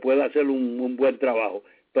difícil que pueda hacer un buen trabajo.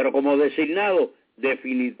 Pero como designado,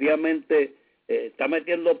 definitivamente está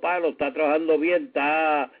metiendo palos, está trabajando bien,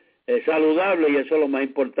 está saludable, y eso es lo más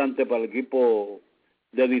importante para el equipo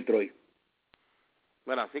de Detroit.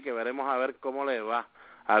 Bueno, así que veremos a ver cómo le va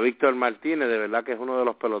a Víctor Martínez. De verdad que es uno de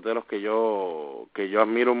los peloteros que yo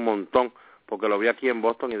admiro un montón, porque lo vi aquí en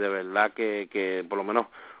Boston y de verdad que por lo menos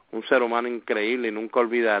un ser humano increíble, y nunca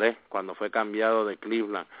olvidaré cuando fue cambiado de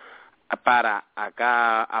Cleveland para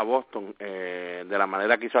acá a Boston, de la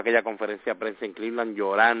manera que hizo aquella conferencia de prensa en Cleveland,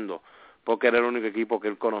 llorando, porque era el único equipo que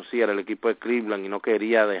él conocía, era el equipo de Cleveland, y no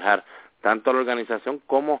quería dejar tanto a la organización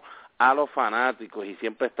como a los fanáticos, y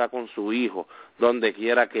siempre está con su hijo donde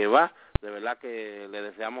quiera que va. De verdad que le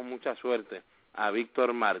deseamos mucha suerte a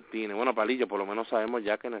Víctor Martínez. Bueno, Palillo, por lo menos sabemos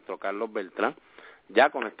ya que nuestro Carlos Beltrán ya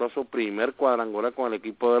conectó su primer cuadrangular con el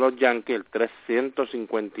equipo de los Yankees, el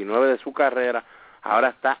 359 de su carrera. Ahora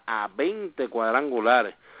está a 20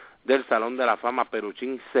 cuadrangulares del Salón de la Fama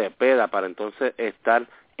Peruchín Cepeda, para entonces estar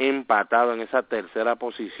empatado en esa tercera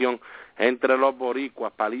posición entre los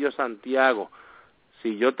boricuas. Palillo Santiago,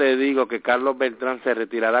 si yo te digo que Carlos Beltrán se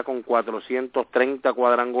retirará con 430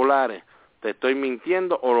 cuadrangulares, ¿Te estoy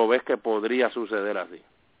mintiendo o lo ves que podría suceder así?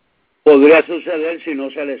 Podría suceder si no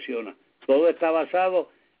se lesiona. Todo está basado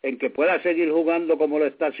en que pueda seguir jugando como lo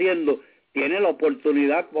está haciendo. Tiene la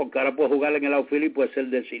oportunidad, porque ahora puede jugar en el outfield y puede ser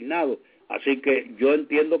designado. Así que yo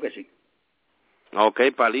entiendo que sí. Ok,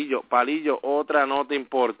 Palillo, otra nota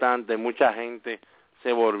importante. Mucha gente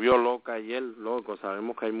se volvió loca ayer, loco.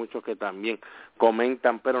 Sabemos que hay muchos que también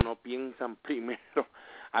comentan, pero no piensan primero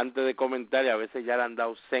antes de comentar, y a veces ya le han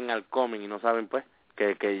dado send al comment y no saben pues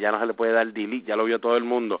que ya no se le puede dar delete, ya lo vio todo el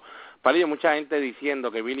mundo. Palillo, mucha gente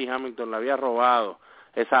diciendo que Billy Hamilton le había robado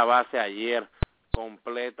esa base ayer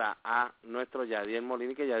completa a nuestro Yadier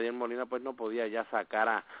Molina, y que Yadier Molina pues no podía ya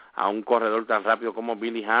sacar a un corredor tan rápido como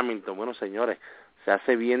Billy Hamilton. Bueno, señores, se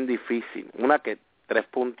hace bien difícil. Una que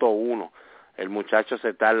 3.1, el muchacho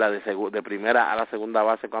se tarda de primera a la segunda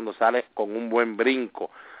base cuando sale con un buen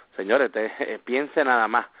brinco. Señores, piense nada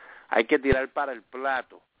más, hay que tirar para el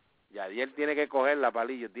plato. Yadier tiene que cogerla,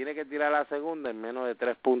 Palillo, tiene que tirar la segunda en menos de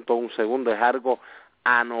 3.1 segundos. Es algo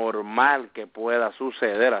anormal que pueda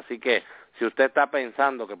suceder, así que si usted está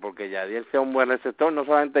pensando que porque Yadier sea un buen receptor, no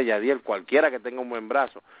solamente Yadier, cualquiera que tenga un buen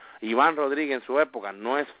brazo, Iván Rodríguez en su época,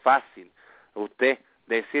 no es fácil usted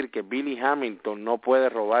decir que Billy Hamilton no puede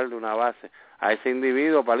robarle una base a ese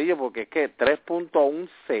individuo, Palillo, porque es que 3.1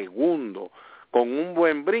 segundos con un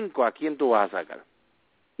buen brinco, ¿a quién tú vas a sacar?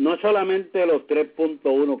 No solamente los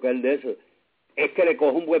 3.1 que es de eso, es que le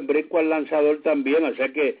coge un buen brinco al lanzador también, o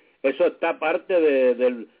sea que eso está parte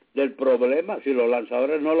del problema. Si los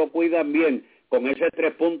lanzadores no lo cuidan bien, con ese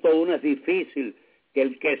 3.1 es difícil que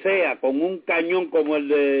el que sea con un cañón como el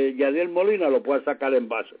de Yadier Molina lo pueda sacar en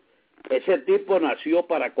base. Ese tipo nació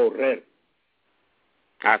para correr.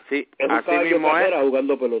 Así mismo es,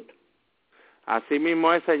 jugando pelota. Así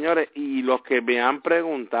mismo es, señores, y los que me han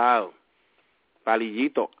preguntado,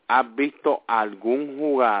 Palillito, ¿has visto algún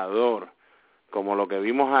jugador como lo que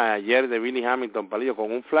vimos ayer de Billy Hamilton, Palillo,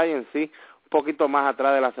 con un fly en sí, un poquito más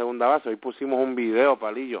atrás de la segunda base? Hoy pusimos un video,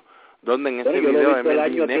 Palillo, donde en ese video... Yo lo he visto el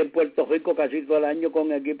año aquí en Puerto Rico, casi todo el año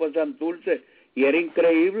con el equipo de Santurce, y era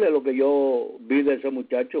increíble lo que yo vi de ese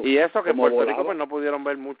muchacho. Y eso que en Puerto Rico pues no pudieron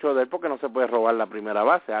ver mucho de él porque no se puede robar la primera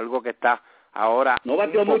base, algo que está ahora... No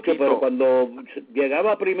batió mucho, pero cuando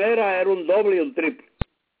llegaba a primera era un doble y un triple.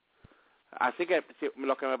 Así que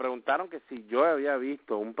los que me preguntaron que si yo había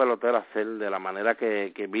visto un pelotero hacer de la manera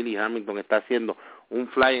que Billy Hamilton está haciendo un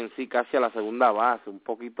fly en sí casi a la segunda base, un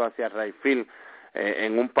poquito hacia right field,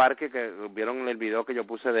 en un parque que vieron en el video que yo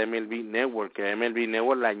puse de MLB Network, que MLB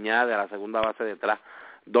Network le añade a la segunda base detrás,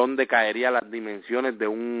 donde caería las dimensiones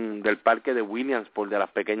del parque de Williamsport, de las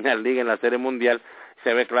pequeñas ligas en la Serie Mundial.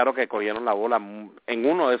 Se ve claro que cogieron la bola en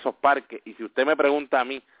uno de esos parques, y si usted me pregunta a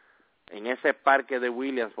mí, en ese parque de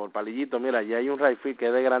Williamsport, Palillito, mira, allí hay un right field que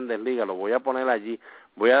es de Grandes Ligas, lo voy a poner allí,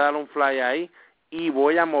 voy a dar un fly ahí y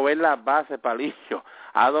voy a mover las bases, Palillo,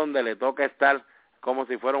 a donde le toca estar como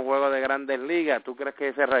si fuera un juego de Grandes Ligas. ¿Tú crees que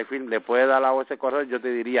ese right field le puede dar a ese corredor? Yo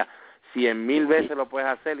te diría, 100,000 veces lo puedes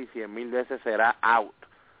hacer y 100,000 veces será out.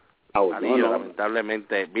 Palillo, no.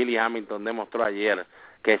 Lamentablemente, Billy Hamilton demostró ayer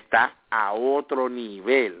que está a otro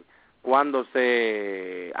nivel cuando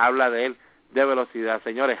se habla de él de velocidad.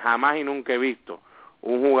 Señores, jamás y nunca he visto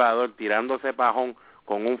un jugador tirándose pajón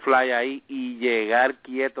con un fly ahí y llegar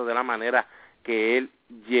quieto de la manera que él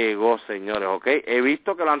llegó, señores, ¿ok? He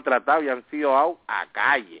visto que lo han tratado y han sido out a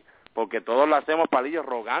calle, porque todos lo hacemos, Palillo,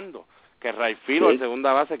 rogando que right field o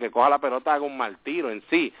segunda base que coja la pelota haga un mal tiro en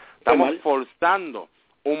sí. Estamos forzando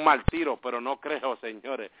un mal tiro, pero no creo,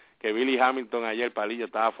 señores, que Billy Hamilton ayer, Palillo,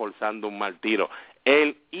 estaba forzando un mal tiro.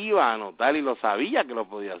 Él iba a anotar y lo sabía que lo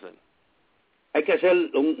podía hacer. Hay que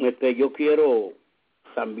hacer yo quiero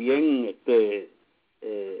también,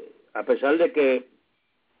 a pesar de que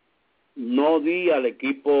no di al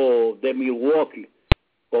equipo de Milwaukee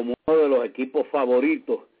como uno de los equipos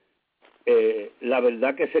favoritos, la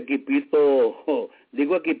verdad que ese equipito,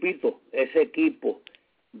 ese equipo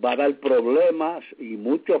va a dar problemas y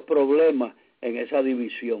muchos problemas en esa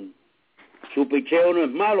división. Su picheo no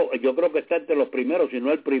es malo, yo creo que está entre los primeros, si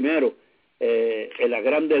no el primero, en la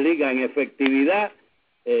Grandes Ligas en efectividad.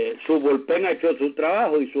 Su bullpen ha hecho su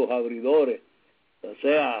trabajo y sus abridores, o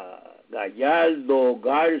sea, Gallardo,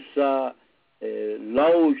 Garza,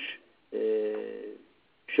 Louch,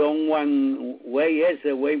 Sean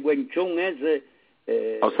Wei Wenchun ese.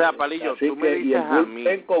 O sea, Palillo, tú me dices a mí,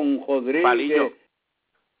 con Rodríguez,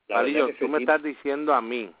 Palillo, tú me estás diciendo a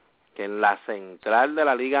mí que en la central de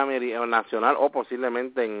la Liga Nacional o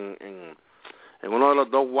posiblemente en uno de los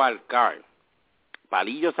dos wild cards,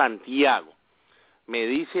 Palillo Santiago me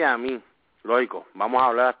dice a mí, lógico, vamos a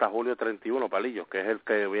hablar hasta julio 31, Palillo, que es el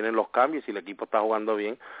que vienen los cambios y el equipo está jugando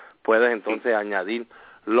bien, puedes entonces añadir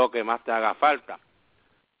lo que más te haga falta.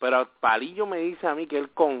 Pero Palillo me dice a mí que él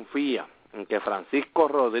confía en que Francisco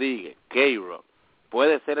Rodríguez, K-Rock,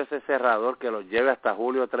 puede ser ese cerrador que los lleve hasta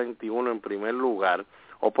julio 31 en primer lugar,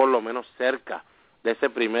 o por lo menos cerca de ese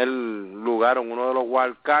primer lugar en uno de los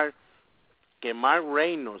wild cards, que Mark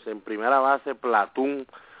Reynolds en primera base platoon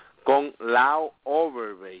con Lau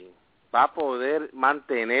Overbay va a poder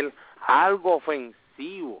mantener algo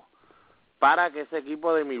ofensivo para que ese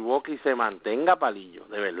equipo de Milwaukee se mantenga, Palillo,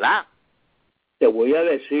 de verdad. Te voy a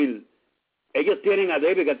decir, ellos tienen a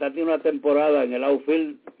David que está teniendo una temporada en el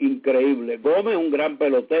outfield increíble. Gómez es un gran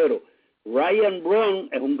pelotero. Ryan Braun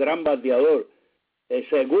es un gran bateador.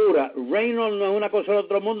 Segura. Reynolds no es una cosa del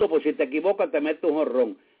otro mundo, pues si te equivocas te metes un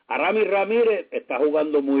jonrón. Aramis Ramírez está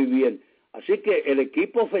jugando muy bien. Así que el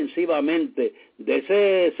equipo ofensivamente de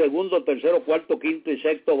ese segundo, tercero, cuarto, quinto y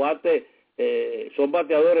sexto bate son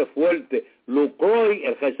bateadores fuertes. Lucroy,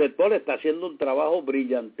 el receptor, está haciendo un trabajo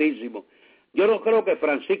brillantísimo. Yo no creo que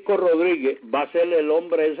Francisco Rodríguez va a ser el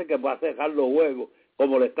hombre ese que va a dejar los juegos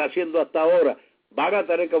como lo está haciendo hasta ahora. Van a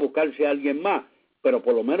tener que buscarse a alguien más, pero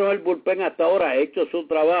por lo menos el bullpen hasta ahora ha hecho su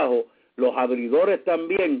trabajo, los abridores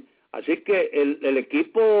también. Así que el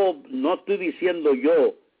equipo, no estoy diciendo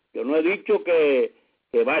yo no he dicho que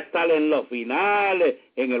va a estar en los finales,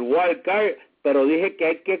 en el wild card, pero dije que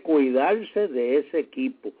hay que cuidarse de ese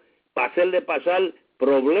equipo para hacerle pasar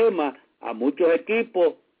problemas a muchos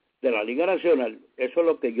equipos de la Liga Nacional. Eso es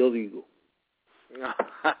lo que yo digo.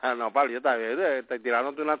 No, Pablo, yo también estoy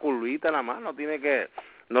tirándote una curvita nada más, no tiene que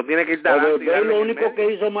ir adelante. Lo único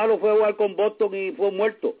que hizo malo fue jugar con Boston y fue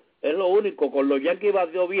muerto. Es lo único. Con los Yankees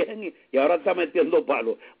batió bien y ahora está metiendo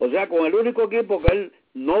palos. O sea, con el único equipo que él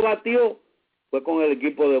no batió fue con el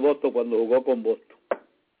equipo de Boston cuando jugó con Boston.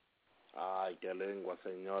 Ay, qué lengua,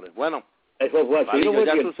 señores. Bueno, eso fue así. Palillo,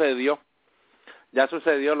 ¿no? Ya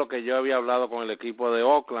sucedió lo que yo había hablado con el equipo de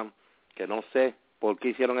Oakland, que no sé por qué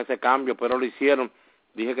hicieron ese cambio, pero lo hicieron.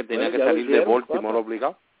 Dije que tenía que salir de Baltimore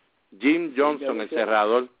obligado. Jim Johnson, el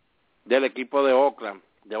cerrador del equipo de Oakland,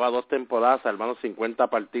 lleva 2 temporadas salvando 50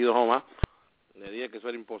 partidos o más. Le dije que eso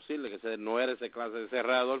era imposible, que ese no era ese clase de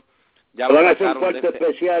cerrador. Ya lo van a hacer un sacaron cuarto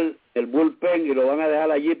especial, el bullpen, y lo van a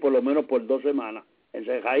dejar allí por lo menos por 2 semanas.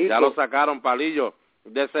 Ya lo sacaron, Palillo,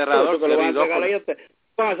 de cerrador. Que lo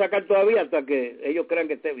van a sacar todavía hasta que ellos crean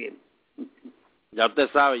que esté bien. Ya usted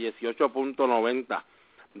sabe, 18.90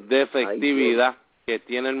 de efectividad que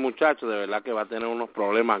tiene el muchacho. De verdad que va a tener unos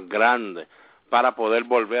problemas grandes para poder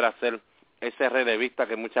volver a ser ese relevista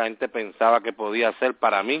que mucha gente pensaba que podía ser.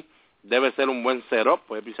 Para mí debe ser un buen setup,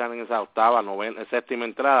 puede pisar en esa octava, novena, séptima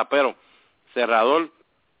entrada, pero cerrador,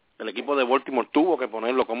 el equipo de Baltimore tuvo que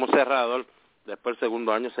ponerlo como cerrador. Después el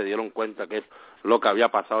segundo año se dieron cuenta que lo que había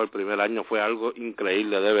pasado el primer año fue algo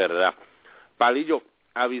increíble de verdad. Palillo,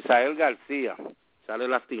 Abisael García sale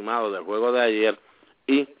lastimado del juego de ayer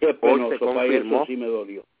y hoy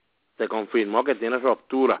se confirmó que tiene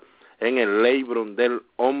ruptura en el labrum del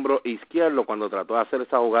hombro izquierdo cuando trató de hacer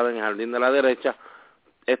esa jugada en el jardín de la derecha.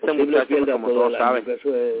 Este muchacho, como todos saben,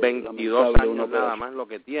 22 años nada más lo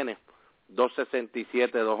que tiene,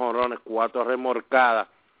 2.67, 2 jonrones, 4 remorcadas.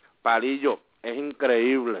 Palillo, es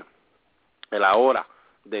increíble el ahora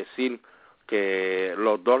decir que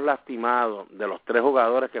los 2 lastimados de los 3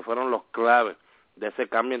 jugadores que fueron los claves de ese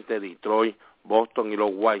cambio entre Detroit, Boston y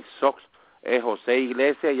los White Sox es José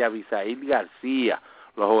Iglesias y Abisail García,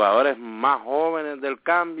 los jugadores más jóvenes del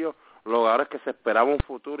cambio, los jugadores que se esperaba un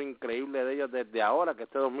futuro increíble de ellos desde ahora, que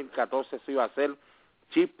este 2014 se iba a hacer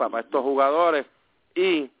chispa para estos jugadores,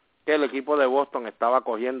 y que el equipo de Boston estaba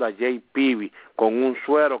cogiendo a Jay Peavy con un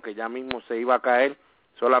suero que ya mismo se iba a caer.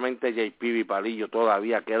 Solamente Jay Peavy, Palillo,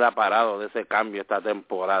 todavía queda parado de ese cambio esta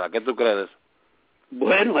temporada. ¿Qué tú crees de eso?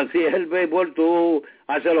 Bueno, así es el béisbol, tú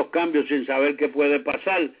haces los cambios sin saber qué puede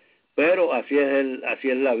pasar, pero así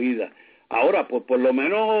es la vida. Ahora, pues por lo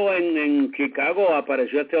menos en Chicago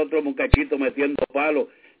apareció este otro muchachito metiendo palos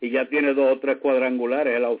y ya tiene 2 o 3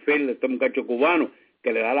 cuadrangulares, el outfield, este muchacho cubano,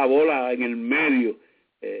 que le da la bola en el medio,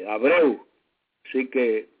 Abreu. Así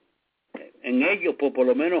que en ellos, pues por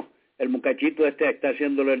lo menos el muchachito está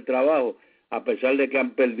haciéndole el trabajo, a pesar de que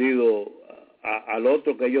han perdido al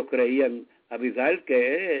otro que ellos creían, Abisail,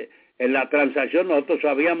 que en la transacción nosotros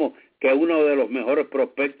sabíamos que es uno de los mejores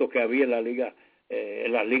prospectos que había en la liga,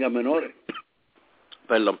 en las ligas menores.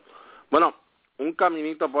 Perdón. Bueno, un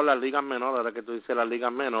caminito por las ligas menores, ahora que tú dices las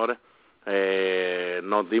ligas menores,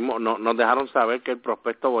 nos dejaron saber que el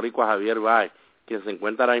prospecto boricua Javier Báez, quien se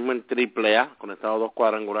encuentra ahora mismo en AAA, conectado 2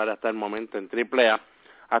 cuadrangulares hasta el momento en AAA,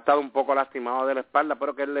 ha estado un poco lastimado de la espalda,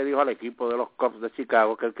 pero que él le dijo al equipo de los Cubs de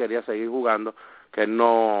Chicago que él quería seguir jugando, que él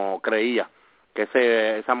no creía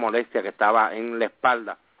que esa molestia que estaba en la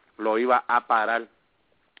espalda lo iba a parar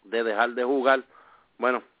de dejar de jugar.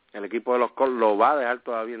 Bueno, el equipo de los Colts lo va a dejar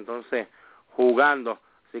todavía entonces jugando,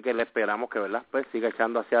 así que le esperamos que, ¿verdad?, pues siga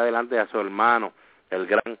echando hacia adelante, a su hermano, el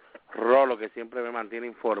gran Rolo, que siempre me mantiene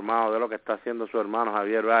informado de lo que está haciendo su hermano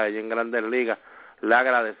Javier Báez en Grandes Ligas. Le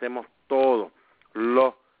agradecemos todo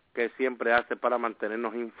lo que siempre hace para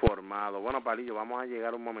mantenernos informados. Bueno, Palillo, vamos a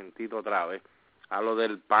llegar un momentito otra vez a lo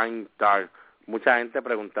del Pine Tar. Mucha gente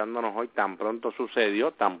preguntándonos hoy, tan pronto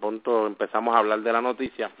sucedió, tan pronto empezamos a hablar de la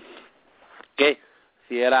noticia, que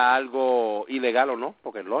si era algo ilegal o no,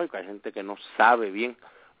 porque es lógico, hay gente que no sabe bien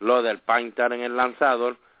lo del Pine Tar en el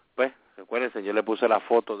lanzador. Pues recuérdense, yo le puse la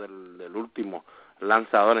foto del último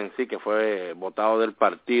lanzador en sí, que fue botado del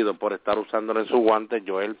partido por estar usándolo en su guante,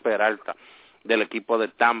 Joel Peralta, del equipo de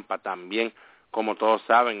Tampa, también, como todos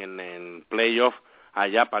saben, en playoff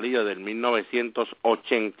allá, Palillo, del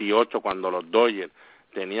 1988, cuando los Dodgers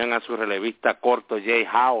tenían a su relevista corto Jay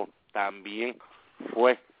Howe, también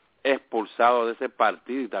fue expulsado de ese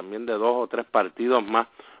partido y también de 2 o 3 partidos más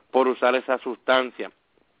por usar esa sustancia.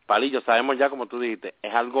 Palillo, sabemos ya, como tú dijiste,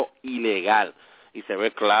 es algo ilegal y se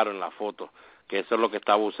ve claro en la foto que eso es lo que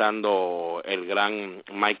estaba usando el gran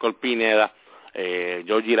Michael Pineda.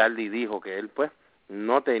 Joe Girardi dijo que él pues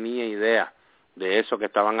no tenía idea de eso, que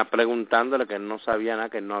estaban preguntándole, que él no sabía nada,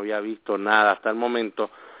 que él no había visto nada hasta el momento.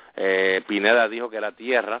 Pineda dijo que era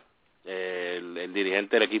tierra. El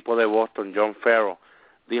dirigente del equipo de Boston, John Farrell,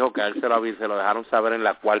 dijo que a él se lo dejaron saber en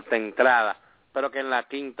la 4ª entrada, pero que en la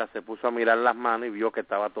 5ª se puso a mirar las manos y vio que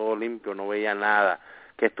estaba todo limpio, no veía nada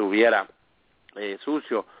que estuviera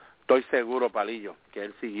sucio. Estoy seguro, Palillo, que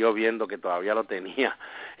él siguió viendo que todavía lo tenía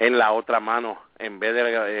en la otra mano, en vez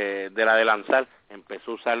de la de lanzar,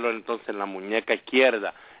 empezó a usarlo entonces en la muñeca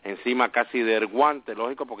izquierda, encima casi del guante,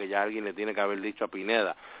 lógico, porque ya alguien le tiene que haber dicho a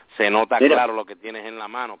Pineda, se nota claro lo que tienes en la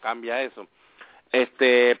mano, cambia eso.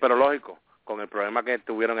 Pero lógico, con el problema que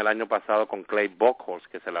tuvieron el año pasado con Clay Buchholz,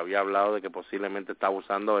 que se le había hablado de que posiblemente estaba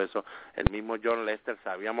usando eso, el mismo John Lester,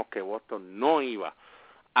 sabíamos que Boston no iba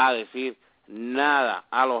a decir nada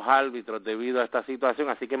a los árbitros debido a esta situación,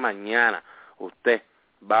 así que mañana usted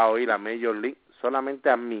va a oír a Major League solamente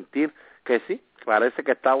admitir que sí, parece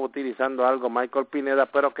que estaba utilizando algo Michael Pineda,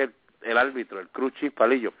 pero que el árbitro, el crew chief,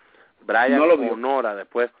 Palillo, Brian Honora,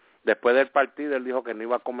 después del partido, él dijo que no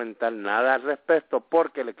iba a comentar nada al respecto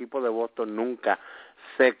porque el equipo de Boston nunca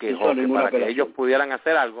se quejó, que para que ellos pudieran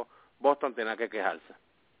hacer algo, Boston tenía que quejarse.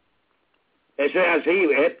 Eso es así,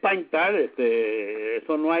 es pintar,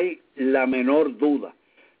 eso no hay la menor duda,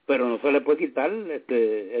 pero no se le puede quitar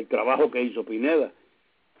el trabajo que hizo Pineda.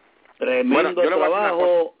 Tremendo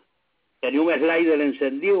trabajo, tenía un slider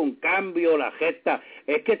encendido, un cambio, la gesta.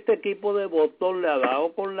 Es que este equipo de Boston le ha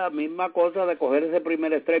dado con la misma cosa de coger ese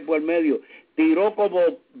primer strike por el medio. Tiró como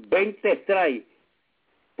 20 strikes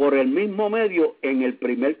por el mismo medio en el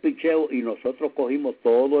primer picheo y nosotros cogimos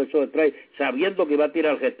todo eso strikes sabiendo que iba a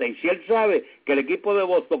tirar gesta. Y si él sabe que el equipo de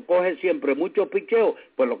Boston coge siempre muchos picheos,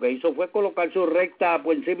 pues lo que hizo fue colocar su recta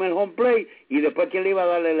por encima del home plate y después que le iba a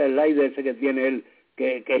darle el slider ese que tiene él,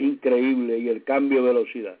 que es increíble, y el cambio de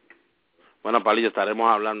velocidad. Bueno, Palillo, estaremos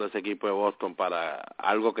hablando de ese equipo de Boston para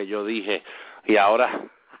algo que yo dije y ahora,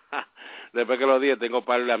 después que lo dije, tengo un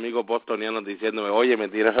par de amigos bostonianos diciéndome, oye, me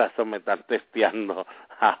tienes razón, me están testeando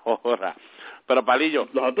ahora. Pero, Palillo,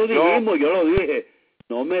 nosotros dijimos, yo lo dije,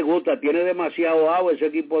 no me gusta, tiene demasiado agua ese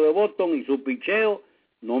equipo de Boston y su picheo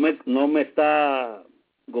no me está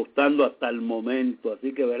gustando hasta el momento,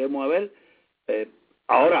 así que veremos a ver.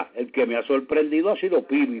 Ahora, el que me ha sorprendido ha sido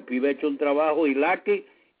Pibi. Pibi ha hecho un trabajo increíble,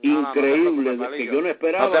 que yo no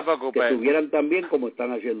esperaba que estuvieran tan bien como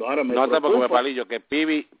están haciendo. Ahora me preocupa. No te preocupes, Palillo, que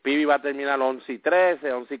Pibi va a terminar 11-13,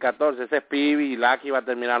 11-14, ese es Pibi, y Lucky va a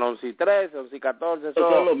terminar 11-13, 11-14, esos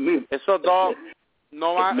son los mismos. Esos dos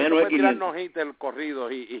no van a tirarnos hit el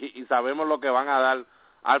corrido y sabemos lo que van a dar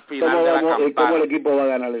al final de la campaña. ¿Cómo el equipo va a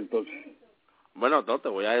ganar entonces? Bueno, te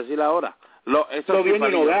voy a decir ahora. Eso sí, viene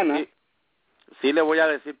Palillo, y no gana. Sí le voy a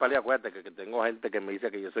decir, Palillo, acuérdate que tengo gente que me dice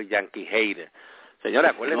que yo soy Yankee hater.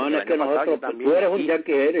 Señores, acuérdense no, es que nosotros, tú eres un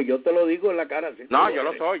Yankee hater, yo te lo digo en la cara. ¿Sí? No, yo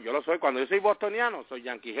lo soy. Cuando yo soy bostoniano, soy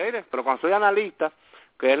Yankee hater, pero cuando soy analista,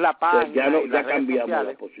 que es la página pues ya cambiamos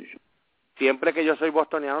sociales, la posición. Siempre que yo soy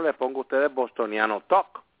bostoniano, le pongo a ustedes Bostoniano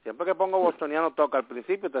Talk. Siempre que pongo Bostoniano Talk al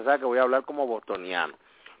principio, usted sabe que voy a hablar como bostoniano.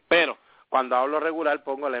 Pero cuando hablo regular,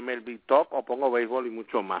 pongo el MLB Talk o pongo béisbol y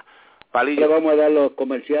mucho más. Palillo. Le vamos a dar los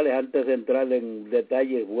comerciales antes de entrar en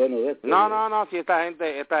detalles buenos de esto. No, si esta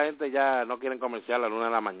gente ya no quieren comercial a la 1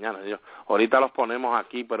 de la mañana. Ahorita los ponemos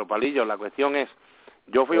aquí, pero Palillo, la cuestión es,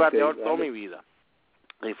 yo fui bateador toda mi vida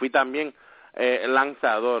y fui también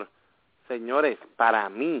lanzador. señores, para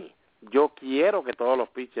mí, yo quiero que todos los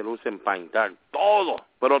pitchers usen paint tag, todo,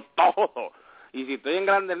 pero todo. Y si estoy en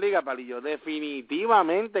Grandes Ligas, Palillo,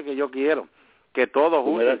 definitivamente que yo quiero que todos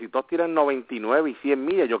usen, si todos tiran 99 y 100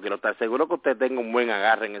 millas, yo quiero estar seguro que usted tenga un buen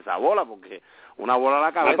agarre en esa bola, porque una bola a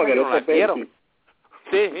la cabeza yo no la quiero.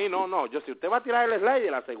 Sí, no, yo si usted va a tirar el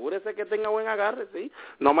slider, asegúrese que tenga buen agarre, sí,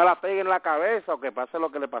 no me la pegue en la cabeza o que pase lo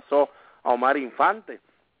que le pasó a Omar Infante.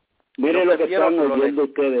 Mire lo que están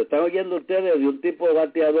oyendo ustedes de un tipo de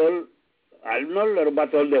bateador. Arnold era un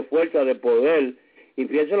bateador de fuerza, de poder, y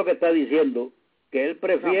fíjense lo que está diciendo, que él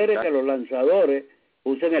prefiere que los lanzadores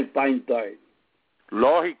usen el paint tag.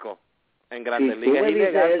 Lógico, en Grandes Ligas. Si tú me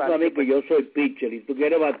dices eso a mí, que yo soy pitcher, y tú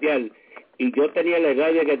quieres batear, y yo tenía el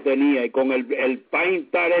slider que tenía, y con el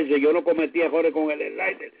paint tag ese, yo no cometía errores con el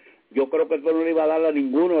slider, yo creo que eso no le iba a dar a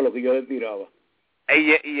ninguno de los que yo le tiraba.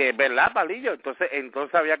 Y es verdad, Palillo,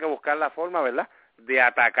 entonces había que buscar la forma, ¿verdad?, de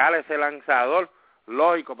atacar a ese lanzador.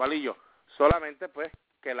 Lógico, Palillo, solamente pues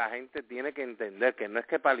que la gente tiene que entender que no es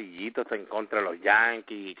que Palillito está en contra de los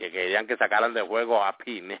Yankees, que querían que sacaran de juego a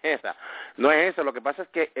Pineda, no es eso, lo que pasa es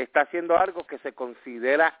que está haciendo algo que se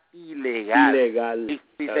considera ilegal. Y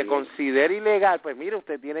si se considera ilegal, pues mire,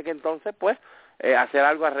 usted tiene que entonces pues hacer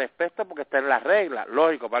algo al respecto porque está en las reglas.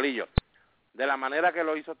 Lógico, Palillo, de la manera que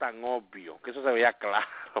lo hizo tan obvio, que eso se veía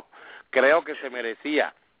claro, creo que se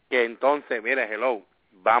merecía que entonces, mire,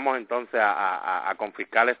 vamos entonces a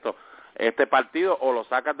confiscar este partido o lo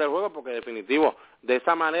sacas del juego, porque definitivo, de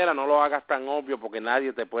esa manera no lo hagas tan obvio porque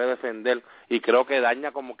nadie te puede defender y creo que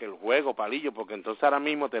daña como que el juego, Palillo, porque entonces ahora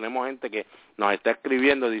mismo tenemos gente que nos está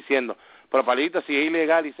escribiendo diciendo, pero Palillito, si es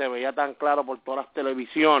ilegal y se veía tan claro por todas las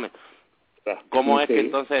televisiones, ¿cómo es que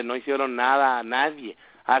entonces no hicieron nada a nadie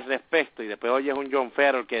al respecto? Y después oyes un John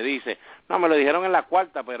Farrell que dice, no, me lo dijeron en la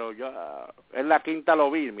cuarta, pero yo en la quinta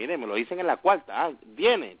lo vi, mire, me lo dicen en la cuarta,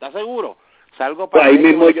 viene, ¿está seguro? Salgo para ahí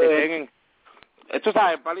mismo yo esto,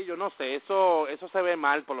 ¿sabes, Palillo? No sé, eso se ve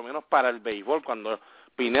mal, por lo menos para el béisbol, cuando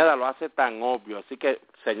Pineda lo hace tan obvio. Así que,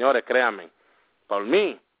 señores, créanme, por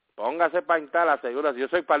mí, póngase para instalar, asegúrese. Yo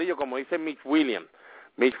soy Palillo, como dice Mitch Williams.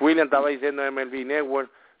 Mitch Williams estaba diciendo en MLB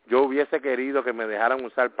Network, yo hubiese querido que me dejaran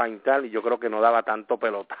usar paintal y yo creo que no daba tanto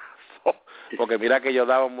pelotazo. Porque mira que yo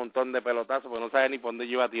daba un montón de pelotazos, porque no sabía ni por dónde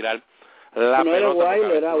yo iba a tirar la pelota.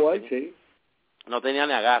 Era guay, sí. No tenía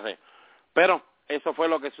ni agarre. Pero eso fue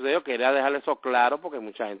lo que sucedió, quería dejar eso claro porque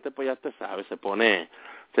mucha gente, pues ya usted sabe, se pone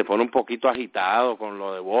un poquito agitado con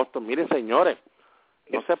lo de Boston. Miren, señores,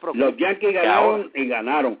 no se preocupen. Los Yankees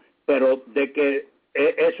ganaron, pero de que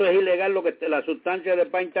eso es ilegal, lo que la sustancia de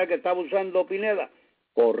paint tag que estaba usando Pineda,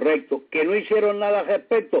 correcto. Que no hicieron nada al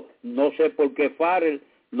respecto, no sé por qué Farrell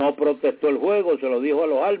no protestó el juego, se lo dijo a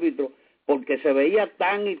los árbitros, porque se veía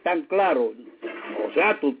tan y tan claro. O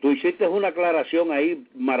sea, tú hiciste una aclaración ahí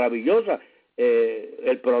maravillosa.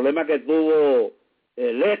 El problema que tuvo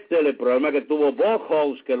Lester, el problema que tuvo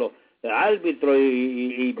Buchholz, que los árbitros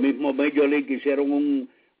y mismo Major League hicieron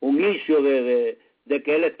un issue de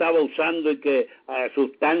que él estaba usando y que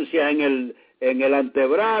sustancias en el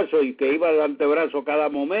antebrazo y que iba al antebrazo cada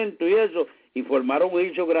momento y eso, y formaron un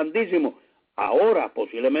issue grandísimo. Ahora,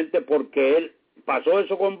 posiblemente porque él pasó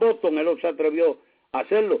eso con Boston, él no se atrevió a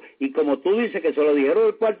hacerlo. Y como tú dices que se lo dijeron en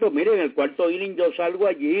el cuarto, miren, en el cuarto inning yo salgo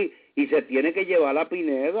allí y se tiene que llevar a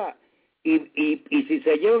Pineda. Y si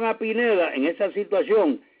se llevan a Pineda en esa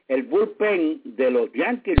situación, el bullpen de los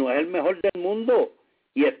Yankees no es el mejor del mundo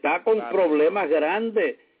y está con problemas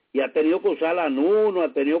grandes y ha tenido que usar a Nuno,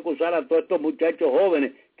 ha tenido que usar a todos estos muchachos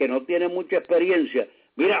jóvenes que no tienen mucha experiencia.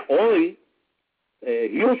 Mira, hoy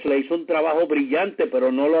Hughes le hizo un trabajo brillante,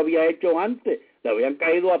 pero no lo había hecho antes, le habían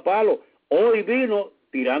caído a palo. Hoy vino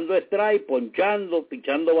tirando strike, ponchando,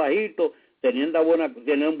 pichando bajito, teniendo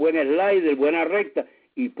un buen slider, buena recta,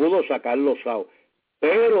 y pudo sacar los outs.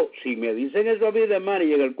 Pero si me dicen eso a mí de man y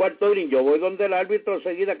llega el cuarto inning, yo voy donde el árbitro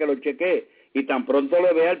enseguida que lo chequee, y tan pronto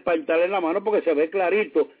le vea el pantal en la mano porque se ve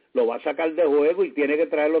clarito, lo va a sacar de juego y tiene que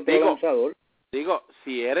traerlo otro lanzador. Digo,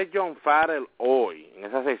 si eres John Farrell hoy, en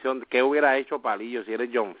esa sección, ¿qué hubiera hecho Palillo si eres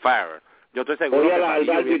John Farrell? Yo estoy seguro que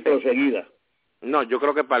Palillo árbitro seguida. No, yo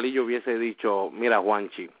creo que Palillo hubiese dicho, mira,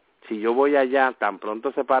 Juanchi, si yo voy allá, tan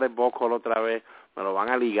pronto se pare Beisbol otra vez, me lo van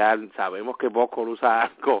a ligar, sabemos que Beisbol usa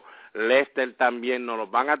algo, Lester también, nos los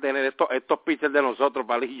van a tener, estos pitchers de nosotros,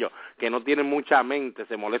 Palillo, que no tienen mucha mente,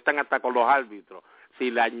 se molestan hasta con los árbitros. Si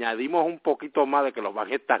le añadimos un poquito más de que los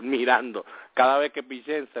van a estar mirando cada vez que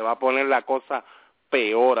pichen, se va a poner la cosa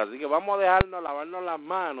peor. Así que vamos a lavarnos las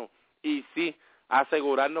manos y sí,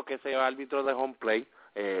 asegurarnos que ese árbitro de home play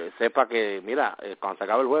sepa que, mira, cuando se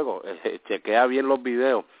acabe el juego, chequea bien los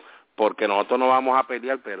videos, porque nosotros no vamos a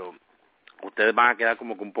pelear, pero ustedes van a quedar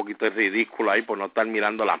como que un poquito ridículo ahí por no estar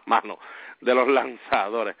mirando las manos de los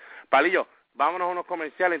lanzadores. Palillo, vámonos a unos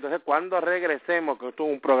comerciales. Entonces, cuando regresemos, que esto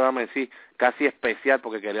es un programa en sí casi especial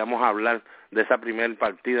porque queríamos hablar de ese primer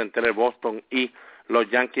partido entre Boston y los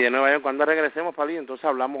Yankees de Nueva York. Cuando regresemos, Palillo, entonces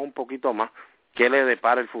hablamos un poquito más qué le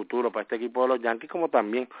depara el futuro para este equipo de los Yankees, como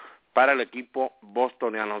también para el equipo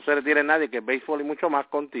bostoniano. No se retire nadie, que el béisbol y mucho más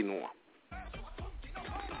continúa.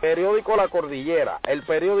 Periódico La Cordillera, el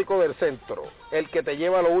periódico del centro, el que te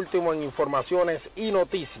lleva lo último en informaciones y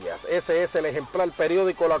noticias. Ese es el ejemplar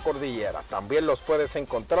periódico La Cordillera. También los puedes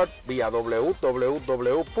encontrar vía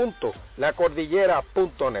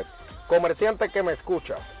www.lacordillera.net. Comerciante que me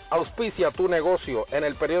escuchas, auspicia tu negocio en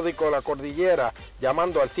el periódico La Cordillera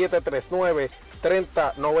llamando al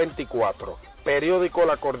 739-3094. Periódico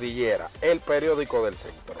La Cordillera, el periódico del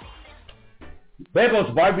centro.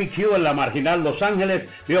 Bebos Barbecue en la Marginal Los Ángeles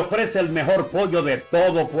le ofrece el mejor pollo de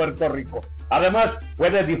todo Puerto Rico. Además,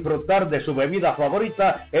 puede disfrutar de su bebida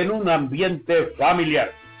favorita en un ambiente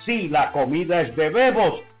familiar. Si la comida es de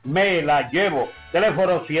Bebos, me la llevo.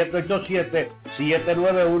 Teléfono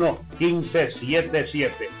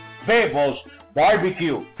 787-791-1577. Bebos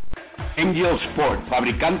Barbecue. Angel Sport,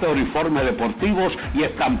 fabricante de uniformes deportivos y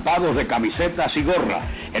estampados de camisetas y gorras,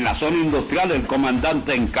 en la zona industrial del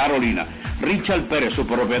Comandante en Carolina. Richard Pérez, su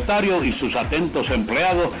propietario, y sus atentos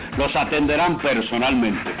empleados los atenderán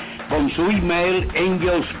personalmente. Con su email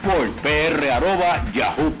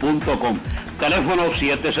angelsportpr@yahoo.com. Teléfono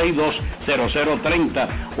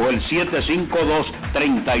 762-0030 o el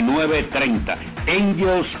 752-3930.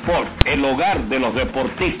 Angel Sport, el hogar de los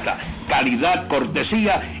deportistas. Calidad,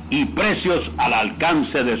 cortesía y precios al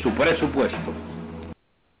alcance de su presupuesto.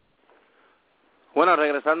 Bueno,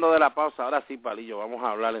 regresando de la pausa, ahora sí, Palillo, vamos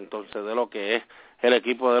a hablar entonces de lo que es el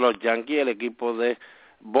equipo de los Yankees, el equipo de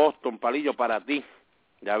Boston. Palillo, para ti,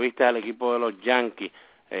 ya viste al equipo de los Yankees,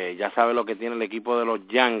 ya sabes lo que tiene el equipo de los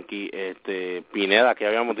Yankees, Pineda, que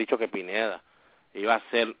habíamos dicho que Pineda iba a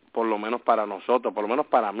ser, por lo menos para nosotros, por lo menos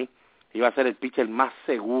para mí, iba a ser el pitcher más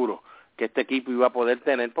seguro que este equipo iba a poder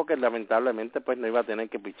tener, porque lamentablemente pues no iba a tener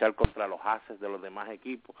que pichar contra los aces de los demás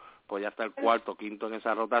equipos, pues ya está el cuarto, quinto en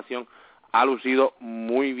esa rotación. Ha lucido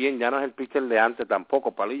muy bien, ya no es el pitcher de antes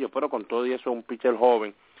tampoco, Palillo, pero con todo y eso es un pitcher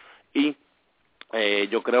joven, y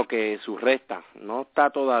yo creo que su recta no está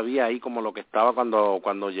todavía ahí como lo que estaba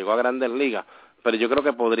cuando llegó a Grandes Ligas, pero yo creo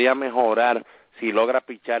que podría mejorar si logra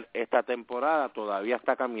pichar esta temporada. Todavía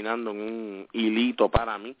está caminando en un hilito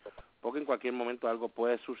para mí, porque en cualquier momento algo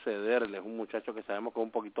puede sucederle. Es un muchacho que sabemos que es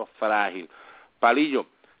un poquito frágil. Palillo,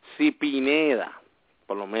 si Pineda,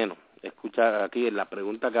 por lo menos, escucha aquí la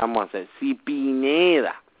pregunta que vamos a hacer, si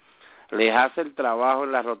Pineda les hace el trabajo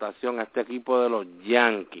en la rotación a este equipo de los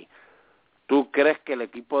Yankees, ¿tú crees que el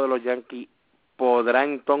equipo de los Yankees podrá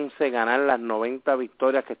entonces ganar las 90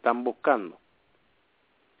 victorias que están buscando?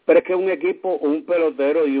 Pero es que un equipo, un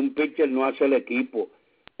pelotero y un pitcher no hace el equipo.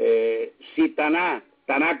 Si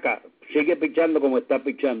Tanaka sigue pichando como está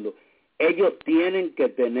pichando, ellos tienen que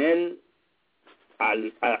tener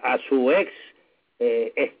a su ex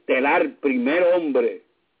estelar primer hombre,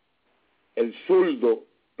 el zurdo,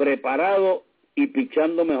 preparado y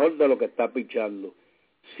pichando mejor de lo que está pichando.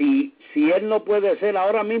 Si él no puede ser,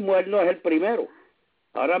 ahora mismo él no es el primero.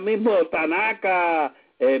 Ahora mismo Tanaka,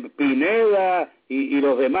 Pineda y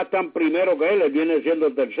los demás están primero que él viene siendo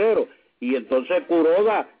el tercero. Y entonces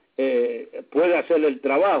Kuroda puede hacer el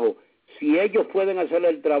trabajo. Si ellos pueden hacer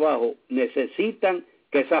el trabajo, necesitan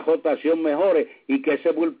que esa rotación mejore y que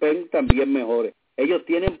ese bullpen también mejore. Ellos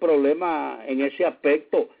tienen problemas en ese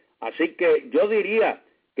aspecto. Así que yo diría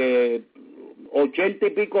que 80 y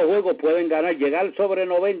pico juegos pueden ganar. Llegar sobre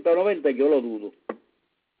 90, yo lo dudo.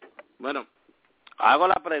 Bueno, hago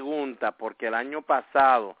la pregunta porque el año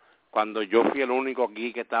pasado, cuando yo fui el único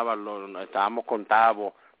aquí que estábamos con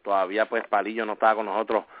Tavo, todavía pues Palillo no estaba con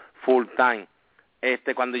nosotros full time.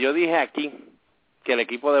 Cuando yo dije aquí que el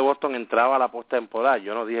equipo de Boston entraba a la postemporada,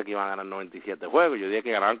 yo no dije que iban a ganar 97 juegos, yo dije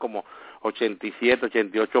que ganaban como 87,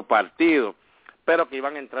 88 partidos, pero que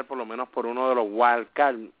iban a entrar por lo menos por uno de los wild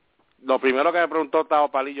cards. Lo primero que me preguntó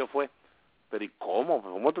Tavo Palillo fue, pero ¿y cómo?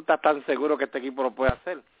 ¿Cómo tú estás tan seguro que este equipo lo puede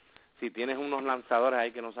hacer? Si tienes unos lanzadores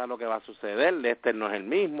ahí que no sabes lo que va a suceder, Lester no es el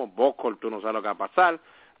mismo, Bosco tú no sabes lo que va a pasar,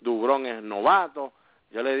 Dubrón es novato.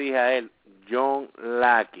 Yo le dije a él, John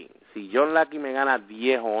Lackey, si John Lackey me gana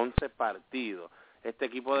 10 o 11 partidos, este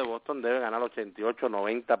equipo de Boston debe ganar 88 o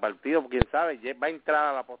 90 partidos, quién sabe, va a entrar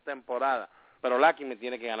a la postemporada, pero Lackey me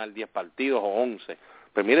tiene que ganar 10 partidos o 11.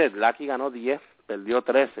 Pues mire, Lackey ganó 10, perdió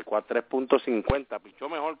 13, 3.50, pichó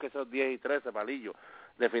mejor que esos 10 y 13, Palillo,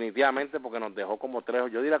 definitivamente, porque nos dejó como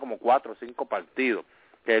 3, yo diría como 4 o 5 partidos.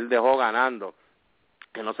 que él dejó ganando,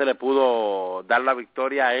 que no se le pudo dar la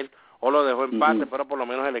victoria a él, o lo dejó empate, pero por lo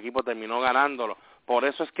menos el equipo terminó ganándolo. Por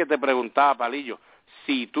eso es que te preguntaba, Palillo,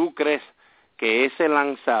 si tú crees que ese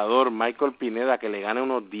lanzador, Michael Pineda, que le gane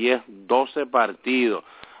unos 10, 12 partidos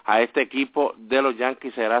a este equipo de los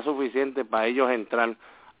Yankees, será suficiente para ellos entrar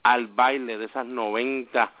al baile de esas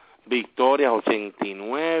 90 victorias,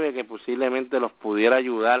 89, que posiblemente los pudiera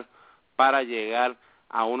ayudar para llegar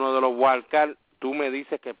a uno de los wildcards. Tú me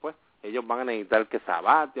dices que pues ellos van a necesitar que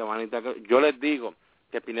Sabathia, van a necesitar que... Yo les digo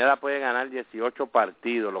que Pineda puede ganar 18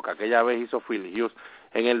 partidos, lo que aquella vez hizo Phil Hughes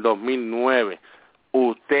en el 2009.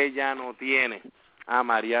 Usted ya no tiene a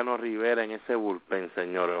Mariano Rivera en ese bullpen,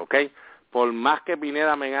 señores, ¿ok? Por más que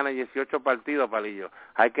Pineda me gane 18 partidos, Palillo,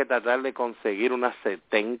 hay que tratar de conseguir unas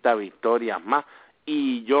 70 victorias más,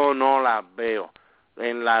 y yo no las veo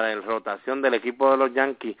en la rotación del equipo de los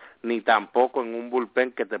Yankees, ni tampoco en un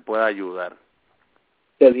bullpen que te pueda ayudar.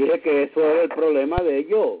 Te dije que eso era el problema de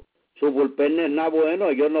ellos. Su bullpen no es nada bueno.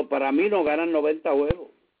 Ellos no, para mí no ganan 90 juegos.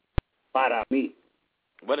 Para mí.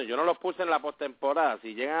 Bueno, yo no los puse en la postemporada.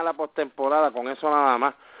 Si llegan a la postemporada, con eso nada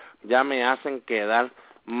más, ya me hacen quedar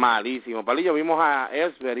malísimo. Palillo, vimos a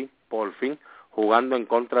Ellsbury, por fin, jugando en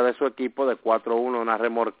contra de su equipo de 4-1, una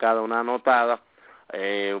remorcada, una anotada.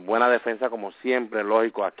 Buena defensa como siempre,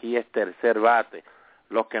 lógico, aquí es tercer bate.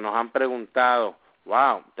 Los que nos han preguntado,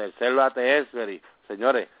 wow, tercer bate Ellsbury,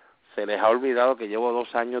 señores, se les ha olvidado que llevo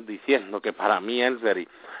 2 años diciendo que para mí Ellsbury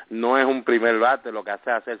no es un primer bate, lo que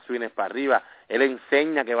hace es hacer swings para arriba. Él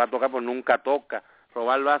enseña que va a tocar, pues nunca toca.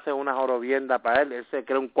 Robar base es una jorobienda para él se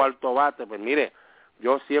cree un cuarto bate. Pues mire,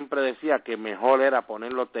 yo siempre decía que mejor era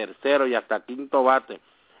ponerlo tercero y hasta quinto bate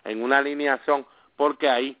en una alineación, porque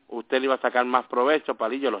ahí usted le iba a sacar más provecho.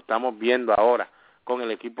 Palillo, lo estamos viendo ahora con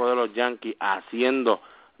el equipo de los Yankees haciendo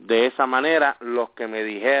de esa manera. Los que me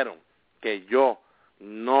dijeron que yo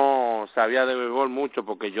no sabía de béisbol mucho,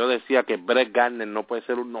 porque yo decía que Brett Gardner no puede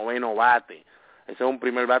ser un noveno bate, ese es un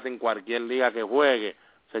primer bate en cualquier liga que juegue.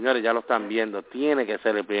 Señores, ya lo están viendo, tiene que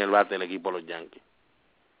ser el primer bate del equipo de los Yankees.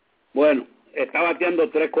 Bueno, está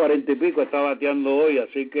bateando 3.40 y pico, está bateando hoy,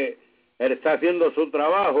 así que él está haciendo su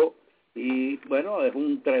trabajo, y bueno, es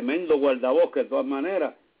un tremendo guardabosque de todas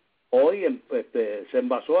maneras. Hoy se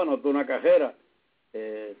envasó, anotó una cajera.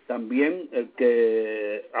 También el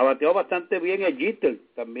que ha bateado bastante bien es Jeter,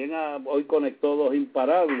 también hoy conectó 2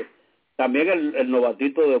 imparables. También el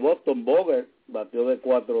novatito de Boston, Bogart, bateó de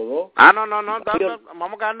 4-2.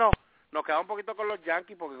 Vamos a quedarnos, nos quedamos un poquito con los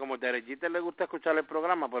Yankees, porque como a Jeter le gusta escuchar el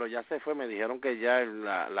programa, pero ya se fue, me dijeron que ya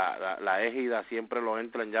la égida siempre lo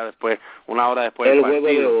entran ya después, una hora después del partido.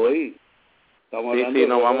 El juego de hoy. Estamos hablando sí,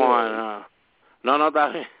 no vamos a... No, está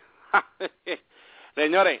bien.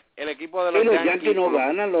 Señores, el equipo de los Yankees no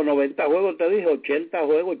ganan los 90 juegos, te dije, 80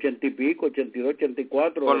 juegos, 80 y pico, 82,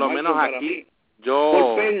 84. Por lo menos aquí, yo...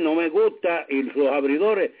 Bullpen no me gusta, y los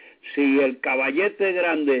abridores, si el caballete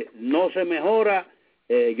grande no se mejora,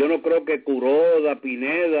 yo no creo que Kuroda,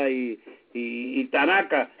 Pineda y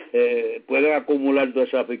Tanaka pueden acumular todas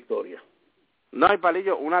esas victorias. No, y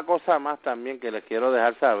Palillo, una cosa más también que les quiero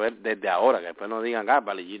dejar saber desde ahora, que después no digan,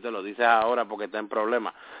 Palillito lo dices ahora porque está en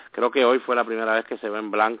problemas. Creo que hoy fue la primera vez que se ve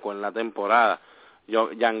en blanco en la temporada.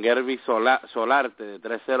 Yangervis Solarte de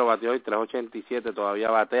 3-0 bateó hoy, 3.87 todavía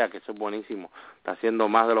batea, que eso es buenísimo. Está haciendo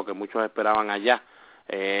más de lo que muchos esperaban allá.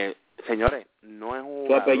 Señores, no es un...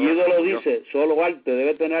 Su apellido lo dice, solo arte,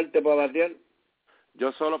 debe tener arte para batear.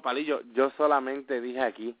 Palillo, yo solamente dije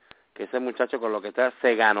aquí que ese muchacho con lo que está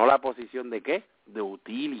se ganó la posición de ¿qué? De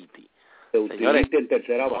utility. Señores, en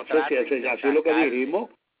tercera base, así es lo que dijimos.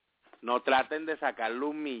 No traten de sacarle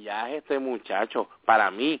un millaje a este muchacho. Para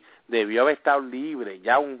mí, debió haber estado libre,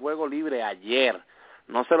 ya un juego libre ayer.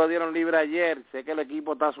 No se lo dieron libre ayer, sé que el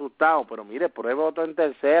equipo está asustado, pero mire, pruebe otro en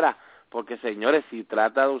tercera, porque señores, si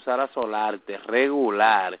trata de usar a Solarte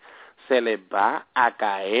regular, se les va a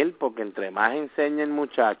caer, porque entre más enseña el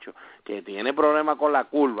muchacho que tiene problemas con la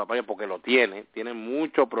curva, porque lo tiene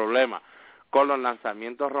mucho problema con los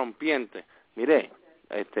lanzamientos rompientes, mire,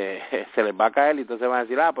 se les va a caer y entonces van a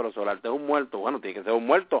decir, pero Solarte es un muerto. Bueno, tiene que ser un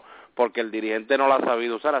muerto porque el dirigente no lo ha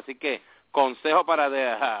sabido usar, así que consejo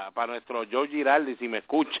para nuestro Joe Giraldi, si me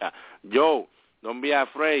escucha, Joe, don't be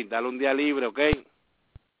afraid, dale un día libre, ¿ok?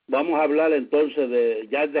 Vamos a hablar entonces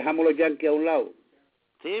ya dejamos los Yankees a un lado.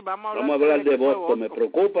 Sí, vamos a hablar de Boston. Me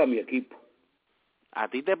preocupa mi equipo. A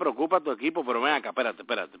ti te preocupa tu equipo, pero ven acá,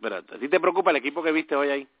 espérate. ¿A ti te preocupa el equipo que viste hoy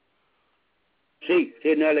ahí? Sí,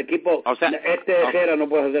 no, el equipo, Herrera no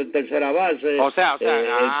puede hacer tercera base. O sea, el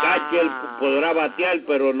catcher podrá batear,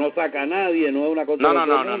 pero no saca a nadie, no es una cosa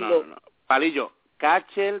No. Palillo,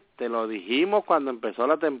 catcher te lo dijimos cuando empezó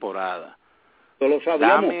la temporada. lo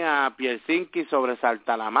sabíamos. Dame a Piersinki sobre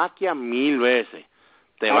Saltalamasquia 1000 veces.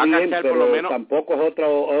 Te va a bien, cachar por lo menos. Tampoco es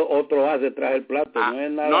otro as detrás del plato, no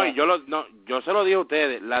es nada. No, y yo se lo dije a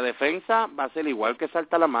ustedes, la defensa va a ser igual que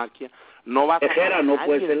Saltalamasquia. No va a tercera, no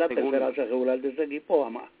puede ser la tercera base regular de ese equipo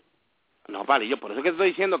jamás. No, Palillo, por eso es que te estoy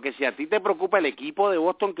diciendo que si a ti te preocupa el equipo de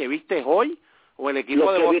Boston que viste hoy o el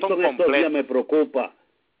equipo de Boston completo. Me preocupa.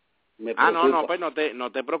 No, pues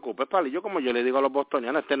no te preocupes, Palillo, como yo le digo a los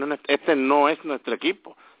bostonianos, este no es nuestro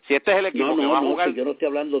equipo. Si este es el equipo que va a jugar, si yo no estoy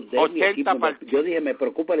hablando de mi equipo, yo dije me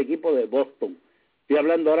preocupa el equipo de Boston. Estoy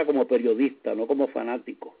hablando ahora como periodista, no como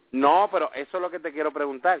fanático. No, pero eso es lo que te quiero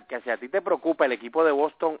preguntar, que si a ti te preocupa el equipo de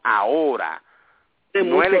Boston ahora,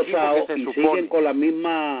 no el equipo que se supone. Siguen con la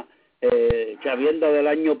misma chavienda del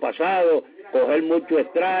año pasado, coger mucho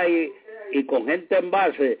strike y con gente en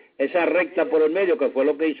base, esa recta por el medio, que fue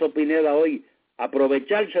lo que hizo Pineda hoy,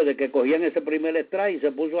 aprovecharse de que cogían ese primer strike y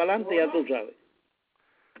se puso adelante, ya tú sabes.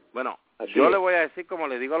 Bueno, yo le voy a decir como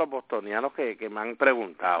le digo a los bostonianos que me han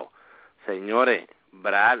preguntado, señores,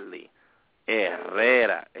 Bradley,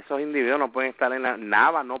 Herrera, esos individuos no pueden estar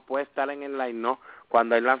Nava no puede estar en el line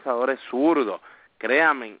cuando hay lanzadores zurdos.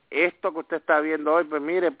 Créame, esto que usted está viendo hoy, pues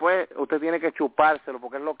mire, pues usted tiene que chupárselo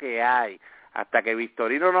porque es lo que hay. Hasta que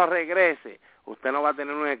Victorino no regrese, usted no va a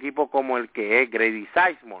tener un equipo como el que es Grady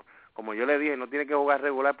Sizemore. Como yo le dije, no tiene que jugar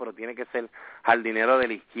regular, pero tiene que ser jardinero de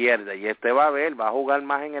la izquierda. Y va a jugar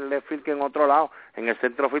más en el left field que en otro lado. En el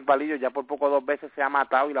centro field, Palillo, ya por poco 2 veces se ha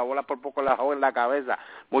matado y la bola por poco la juega en la cabeza.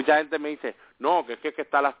 Mucha gente me dice, no, que es que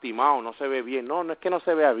está lastimado, no se ve bien. No es que no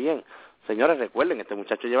se vea bien. Señores, recuerden, este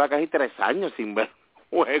muchacho lleva casi 3 años sin ver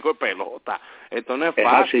juego de pelota. Esto no es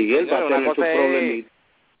fácil. Así, él va a tener su problemita.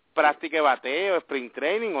 Práctica de bateo, sprint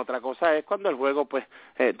training, otra cosa es cuando el juego, pues,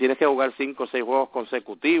 tienes que jugar 5 o 6 juegos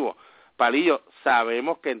consecutivos. Palillo,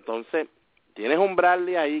 sabemos que entonces tienes un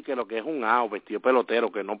Bradley ahí que lo que es un out, vestido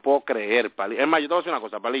pelotero, que no puedo creer, Palillo. Es más, yo te voy a decir una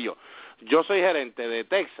cosa, Palillo. Yo soy gerente de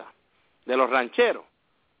Texas, de los rancheros.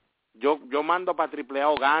 Yo mando para AAA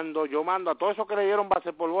ahogando, yo mando a todos esos que le dieron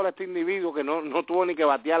base por bola a este individuo que no tuvo ni que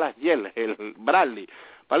batear las hieles, el Bradley.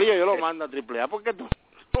 Palillo, yo lo mando a AAA porque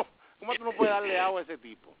 ¿cómo tú no puedes darle agua a ese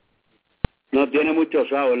tipo? No tiene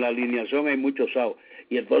muchos outs, en la alineación hay muchos outs.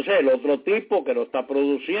 Y entonces el otro tipo que lo está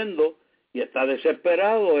produciendo y está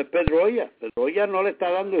desesperado es Pedroya. Pedroya no le está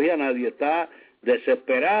dando ya a nadie, está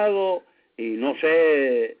desesperado y no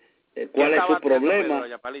sé cuál es su problema.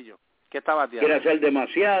 Pedroya, Palillo? ¿Qué está bateando? Quiere hacer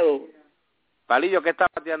demasiado. Palillo, ¿qué está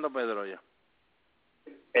bateando Pedroya?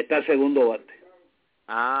 Está segundo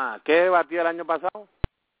bate. ¿Qué batió el año pasado?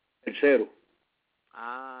 Tercero.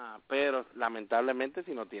 Pero lamentablemente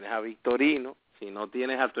si no tienes a Victorino, si no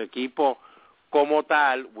tienes a tu equipo como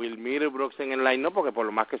tal, Will Middlebrooks en el line, porque por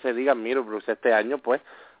lo más que se diga, Middlebrooks este año, pues,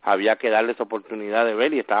 había que darle esa oportunidad de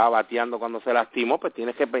ver y estaba bateando cuando se lastimó, pues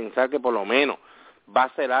tienes que pensar que por lo menos va a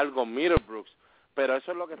hacer algo Middlebrooks. Pero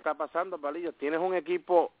eso es lo que está pasando, Palillo. Tienes un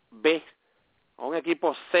equipo B, un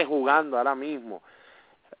equipo C jugando ahora mismo.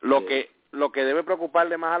 Lo que debe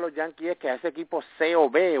preocuparle más a los Yankees es que a ese equipo C o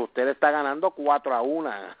B usted le está ganando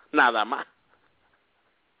 4-1, nada más.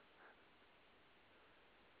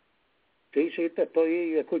 Sí, te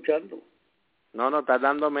estoy escuchando. No, estás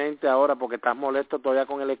dando mente ahora porque estás molesto todavía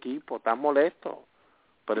con el equipo, estás molesto.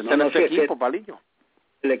 Pero ese no es el equipo, Palillo.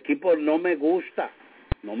 El equipo no me gusta.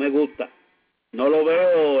 No lo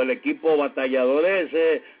veo el equipo batallador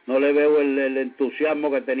ese, no le veo el entusiasmo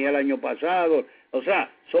que tenía el año pasado. O sea,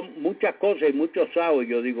 son muchas cosas y muchos outs.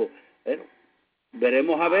 Yo digo, bueno,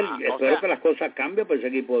 veremos a ver, espero que las cosas cambien para ese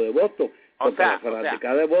equipo de Boston. Porque la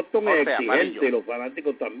fanática de Boston es exigente, Palillo. Y los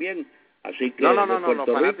fanáticos también. Así que no,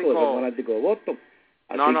 Puerto Rico es fanático de Boston.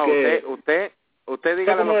 Así usted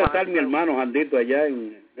diga cómo debe estar mi hermano Jandito allá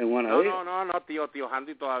en Juanadía. No, tío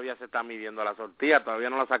Handy todavía se está midiendo la sortija,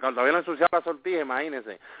 todavía no la ha sacado, todavía no ha ensuciado la sortija,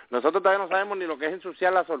 imagínese. Nosotros todavía no sabemos ni lo que es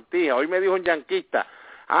ensuciar la sortija. Hoy me dijo un yanquista,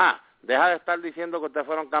 deja de estar diciendo que ustedes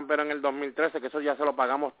fueron campeones en el 2013, que eso ya se lo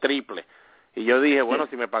pagamos triple. Y yo dije, bueno,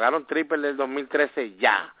 si me pagaron triple el del 2013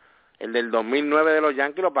 ya. El del 2009 de los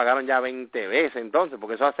Yankees lo pagaron ya 20 veces entonces,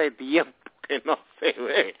 porque eso hace tiempo que no se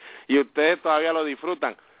ve y ustedes todavía lo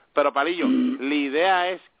disfrutan. Pero Palillo, la idea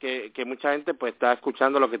es que mucha gente pues está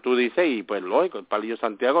escuchando lo que tú dices y pues lógico, el Palillo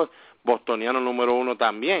Santiago, bostoniano número 1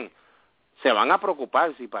 también. Se van a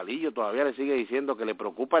preocupar si Palillo todavía le sigue diciendo que le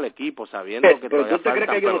preocupa el equipo sabiendo que todavía faltan peloteros. ¿Pero tú te crees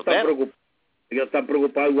que ellos no están preocupados? Ellos están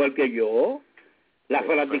preocupados igual que yo. La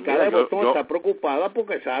fanaticada de Boston está preocupada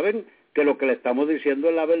porque saben que lo que le estamos diciendo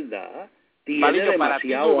es la verdad. Tiene Palillo,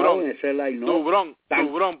 demasiado agua en ese line, ¿no? Dubrón,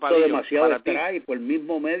 Palillo, demasiado strike por el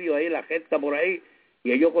mismo medio ahí, la gesta por ahí.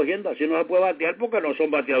 Y ellos cogiendo, así no se puede batear porque no son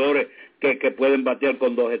bateadores que pueden batear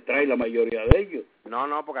con 2 strikes la mayoría de ellos.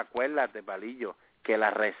 No, porque acuérdate, Palillo, que la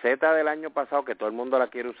receta del año pasado, que todo el mundo la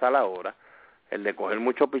quiere usar ahora, el de coger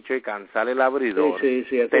mucho picho y cansar el abridor, sí,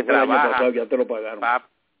 eso te fue el año trabaja, pasado, ya te lo pagaron.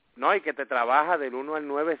 No, y que te trabaja del 1 al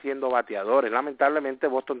 9 siendo bateadores. Lamentablemente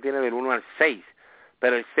Boston tiene del 1 al 6,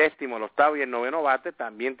 pero el séptimo, el octavo y el noveno bate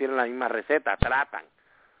también tienen la misma receta, tratan.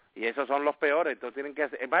 Y esos son los peores, entonces tienen que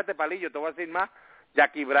hacer... Espérate, Palillo, te voy a decir más,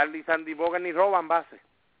 Jackie Bradley y Sandy Bogan ni roban base.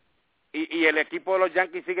 Y el equipo de los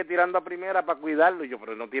Yankees sigue tirando a primera para cuidarlo. Y yo,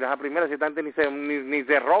 pero no tiras a primera, si tanto ni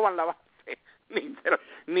se roban la base,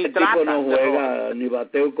 ni el tratan. Tipo no juega ni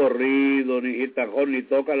bateo corrido, ni gitajón, ni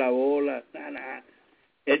toca la bola, nada.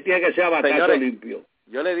 Él tiene que ser batazo. Señores, limpio.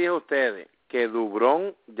 Yo le dije a ustedes que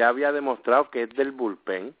Dubrón ya había demostrado que es del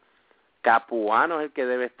bullpen. Capuano es el que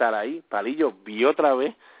debe estar ahí. Palillo, vi otra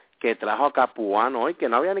vez que trajo a Capuano hoy, que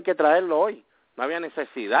no había ni que traerlo hoy. No había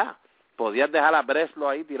necesidad. Podías dejar a Breslo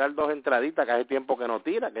ahí, tirar 2 entraditas, que hace tiempo que no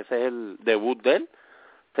tira, que ese es el debut de él.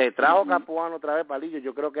 Se trajo Capuano otra vez, Palillo.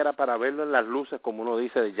 Yo creo que era para verlo en las luces, como uno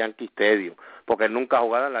dice, de Yankee Stadium, porque él nunca ha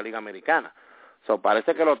jugado en la Liga Americana.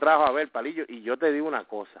 Parece que lo trajo a ver, Palillo. Y yo te digo una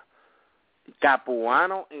cosa,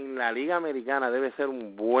 Capuano en la Liga Americana debe ser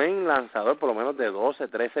un buen lanzador, por lo menos de 12,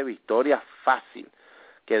 13 victorias fácil,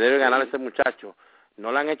 que debe ganar ese muchacho.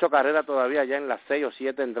 No le han hecho carrera todavía ya en las 6 o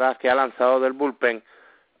 7 entradas que ha lanzado del bullpen.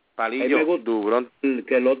 Palillo, Dubrón.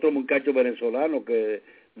 Que el otro muchacho venezolano, que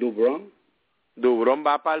Dubrón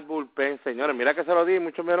va para el bullpen, señores. Mira que se lo dije,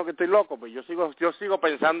 mucho menos que estoy loco, pues yo sigo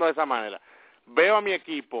pensando de esa manera. Veo a mi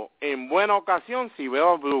equipo en buena ocasión si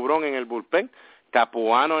veo a Dubrón en el bullpen,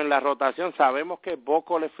 Capuano en la rotación. Sabemos que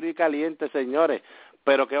Bosco es frío y caliente, señores,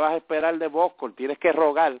 pero ¿qué vas a esperar de Bosco? Tienes que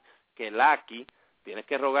rogar que Lucky, tienes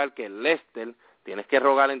que rogar que Lester, tienes que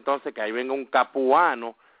rogar entonces que ahí venga un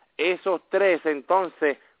Capuano. Esos 3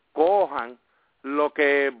 entonces cojan lo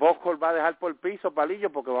que Bosco va a dejar por el piso,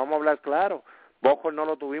 Palillo, porque vamos a hablar claro. Bosco no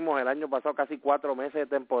lo tuvimos el año pasado casi 4 meses de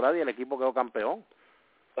temporada y el equipo quedó campeón.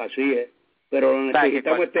 Así es, pero lo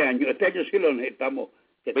necesitamos este año sí lo necesitamos.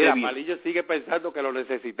 Mira, Palillo sigue pensando que lo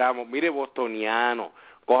necesitamos. Mire, bostoniano,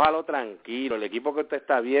 cójalo tranquilo. El equipo que usted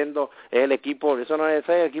está viendo es el equipo, eso no es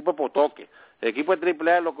el equipo Potoque. El equipo de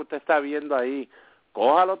AAA es lo que usted está viendo ahí.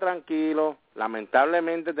 Cójalo tranquilo.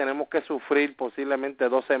 Lamentablemente tenemos que sufrir posiblemente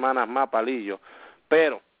 2 semanas más, Palillo.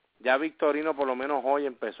 Pero ya Victorino por lo menos hoy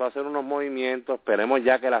empezó a hacer unos movimientos. Esperemos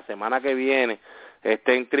ya que la semana que viene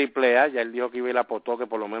esté en AAA. Ya él dijo que iba a ir a Potoque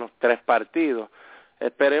por lo menos 3 partidos.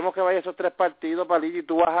 Esperemos que vaya esos 3 partidos, Palillo, y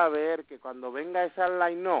tú vas a ver que cuando venga esa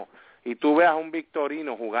line-up y tú veas a un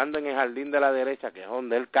Victorino jugando en el jardín de la derecha, que es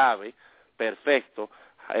donde él cabe, perfecto.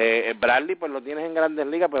 Bradley, pues lo tienes en Grandes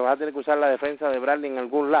Ligas, pues vas a tener que usar la defensa de Bradley en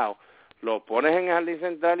algún lado. Lo pones en el jardín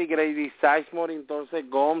central y Grady Sizemore, entonces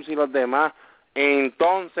Gomes y los demás.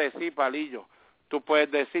 Entonces, sí, Palillo, tú puedes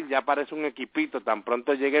decir, ya parece un equipito. Tan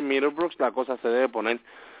pronto llegue Middlebrooks, la cosa se debe poner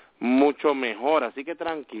mucho mejor, así que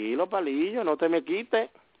tranquilo, Palillo, no te me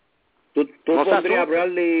quites. ¿Tú no pondrías a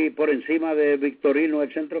Bradley por encima de Victorino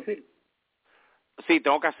el centrofield? Sí,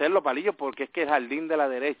 tengo que hacerlo, Palillo, porque es que el jardín de la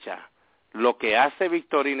derecha, lo que hace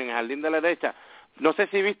Victorino en el jardín de la derecha, no sé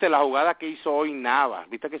si viste la jugada que hizo hoy Nava,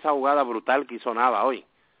 viste que esa jugada brutal que hizo Nava hoy.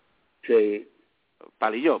 Sí.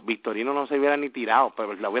 Palillo, Victorino no se hubiera ni tirado,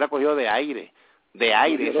 pero la hubiera cogido de aire,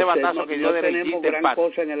 ese batazo que dio Derek Jeter. No tenemos gran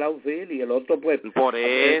cosa en el outfield y el otro pues... Por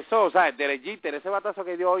eso, o sea, Derek Jeter, ese batazo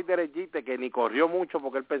que dio hoy Derek Jeter, que ni corrió mucho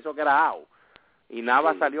porque él pensó que era out, y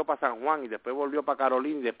Nava salió para San Juan y después volvió para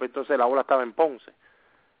Carolina y después entonces la bola estaba en Ponce.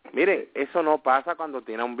 Mire, eso no pasa cuando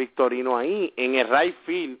tiene a un Victorino ahí. En el right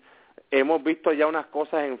field hemos visto ya unas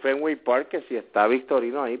cosas en Fenway Park que si está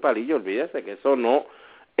Victorino ahí, Palillo, olvídese que eso no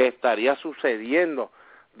estaría sucediendo.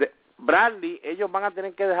 Bradley, ellos van a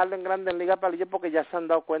tener que dejarlo en Grandes Ligas, Palillo, porque ya se han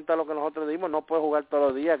dado cuenta de lo que nosotros dimos. No puede jugar todos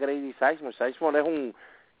los días Grady Sizemore. Sizemore es un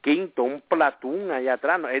quinto, un platón allá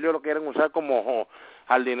atrás. Ellos lo quieren usar como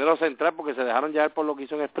jardinero central porque se dejaron llevar por lo que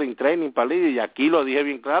hizo en Spring Training, Palillo. Y aquí lo dije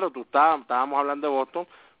bien claro, estábamos hablando de Boston.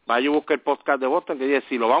 Vaya y busca el podcast de Boston que dice,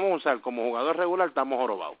 si lo vamos a usar como jugador regular, estamos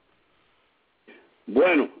jorobados.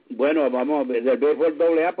 Bueno, vamos a ver, del béisbol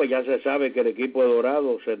AA, pues ya se sabe que el equipo de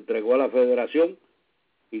Dorado se entregó a la federación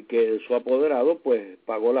y que su apoderado pues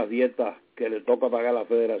pagó las dietas que le toca pagar a la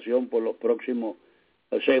federación por los próximos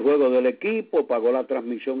 6 juegos del equipo, pagó la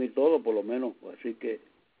transmisión y todo, por lo menos, así que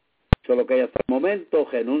eso es lo que hay hasta el momento.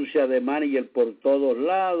 Renuncia de manager por todos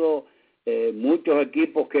lados, muchos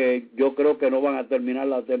equipos que yo creo que no van a terminar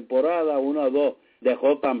la temporada, 1 o 2 de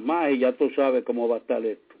más y ya tú sabes cómo va a estar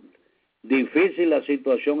esto. Difícil la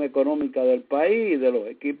situación económica del país y de los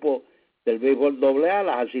equipos del béisbol AA,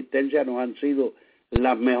 las asistencias nos han sido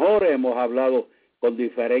las mejores. Hemos hablado con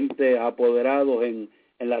diferentes apoderados en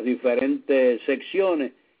las diferentes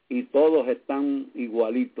secciones y todos están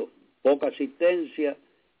igualitos. Poca asistencia,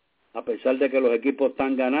 a pesar de que los equipos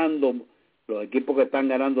están ganando, los equipos que están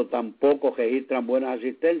ganando tampoco registran buenas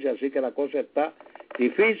asistencias, así que la cosa está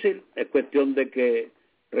difícil. Es cuestión de que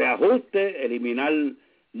reajuste, eliminar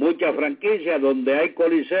muchas franquicias donde hay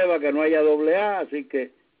coliseba, que no haya AA, así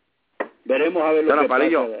que veremos a ver lo que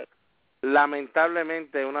Palillo, pasa.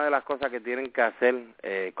 Lamentablemente, una de las cosas que tienen que hacer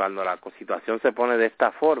cuando la situación se pone de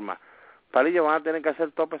esta forma, Palillo, van a tener que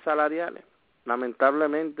hacer topes salariales.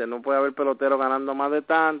 Lamentablemente, no puede haber peloteros ganando más de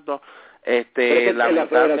tanto. La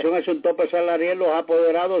federación hace un tope salarial, los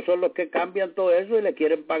apoderados son los que cambian todo eso y le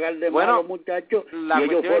quieren pagar de más a los muchachos, y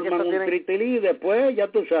ellos forman un tritilí y después, ya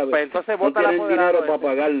tú sabes, pues entonces no tienen dinero para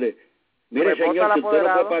pagarle. Mire, pues señor, si usted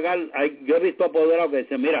no puede pagar, yo he visto apoderados que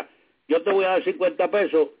dicen, mira, yo te voy a dar 50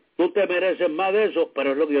 pesos, tú te mereces más de eso,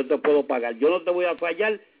 pero es lo que yo te puedo pagar. Yo no te voy a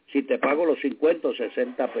fallar si te pago los 50 o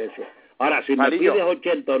 60 pesos. Ahora, si Palillo, me pides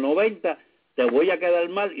 80 o 90, te voy a quedar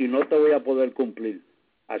mal y no te voy a poder cumplir.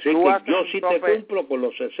 Así que yo sí te cumplo con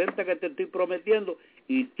los 60 que te estoy prometiendo,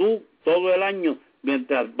 y tú todo el año,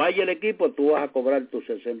 mientras vaya el equipo, tú vas a cobrar tus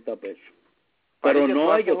 60 pesos. Pero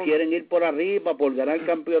no, ellos quieren ir por arriba, por ganar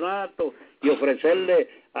campeonato y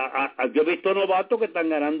ofrecerle yo he visto novatos que están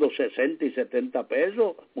ganando 60 y 70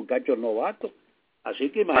 pesos, muchachos novatos. Así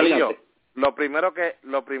que imagínate. Palillo, lo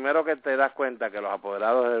primero que te das cuenta que los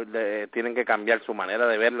apoderados tienen que cambiar su manera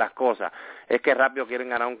de ver las cosas es que rápido quieren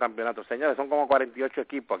ganar un campeonato. Señores, son como 48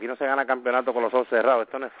 equipos, aquí no se gana campeonato con los ojos cerrados,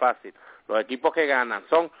 esto no es fácil. Los equipos que ganan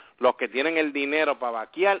son los que tienen el dinero para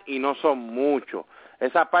vaquear y no son muchos.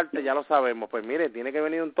 Esa parte ya lo sabemos. Pues mire, tiene que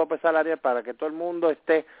venir un tope salarial para que todo el mundo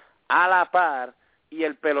esté a la par. Y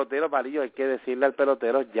el pelotero, Palillo, hay que decirle al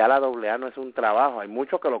pelotero, ya la AA no es un trabajo. Hay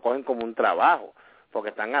muchos que lo cogen como un trabajo,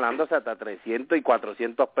 porque están ganándose hasta 300 y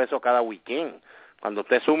 400 pesos cada weekend. Cuando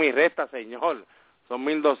usted suma y resta, señor, son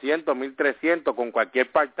 1.200, 1.300, con cualquier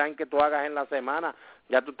part-time que tú hagas en la semana,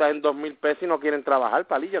 ya tú estás en 2.000 pesos y no quieren trabajar,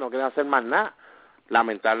 Palillo, no quieren hacer más nada.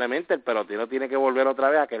 Lamentablemente, el pelotero tiene que volver otra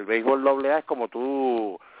vez a que el béisbol AA es como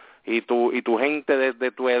tú y tu gente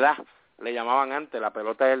de tu edad le llamaban antes, la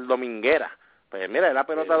pelota del dominguera. Pues mira, era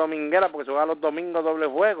pelota dominguera porque se jugaba los domingos doble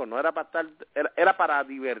juego, no era para estar, era para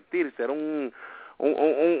divertirse,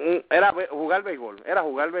 era jugar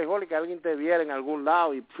béisbol y que alguien te viera en algún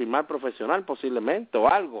lado y firmar profesional posiblemente o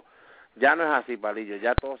algo. Ya no es así, Palillo,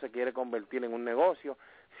 ya todo se quiere convertir en un negocio.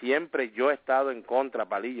 Siempre yo he estado en contra,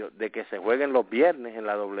 Palillo, de que se jueguen los viernes en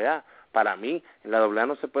la AA. Para mí, en la AA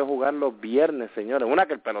no se puede jugar los viernes, señores. Una,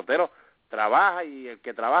 que el pelotero trabaja y el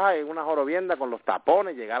que trabaja en una jorobienda con los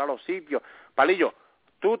tapones, llegar a los sitios. Palillo,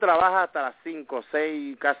 tú trabajas hasta las 5,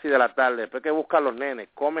 6 casi de la tarde, después que buscas los nenes,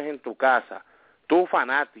 comes en tu casa. Tú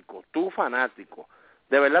fanático.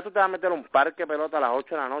 ¿De verdad tú te vas a meter a un parque de pelota a las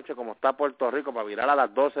 8 de la noche como está Puerto Rico para virar a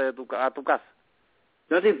las 12 a tu casa?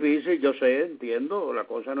 No es difícil, yo sé, entiendo, la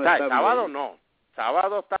cosa no está sábado bien. No.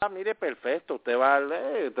 Sábado está, mire, perfecto. Usted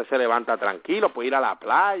se levanta tranquilo, puede ir a la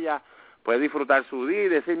playa, puede disfrutar su día y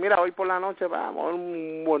decir, mira, hoy por la noche vamos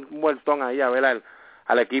un vueltón ahí a ver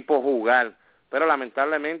al equipo jugar. Pero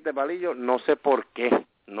lamentablemente, Palillo, no sé por qué,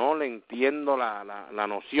 no le entiendo la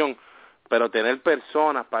noción, pero tener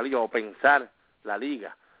personas, Palillo, o pensar la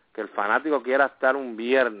liga, que el fanático quiera estar un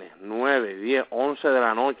viernes, 9, 10, 11 de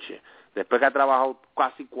la noche, después que ha trabajado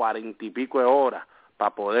casi 40 y pico de horas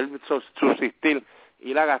para poder subsistir,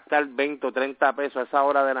 ir a gastar 20 o 30 pesos a esa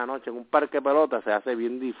hora de la noche en un parque de pelota, se hace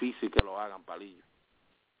bien difícil que lo hagan, Palillo.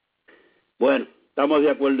 Bueno, estamos de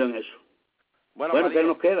acuerdo en eso. Bueno, Palillo, ¿qué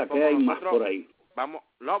nos queda? ¿Qué hay más por ahí?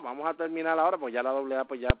 Vamos a terminar ahora, pues ya la AA,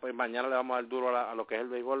 pues mañana le vamos a dar duro a lo que es el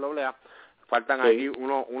béisbol AA. Faltan aquí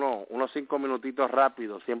unos 5 minutitos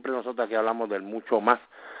rápidos. Siempre nosotros aquí hablamos del mucho más,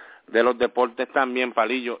 de los deportes también,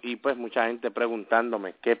 Palillo, y pues mucha gente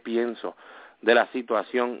preguntándome qué pienso de la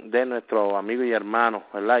situación de nuestro amigo y hermano,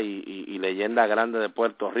 ¿verdad? Y leyenda grande de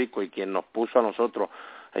Puerto Rico, y quien nos puso a nosotros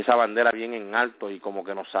esa bandera bien en alto y como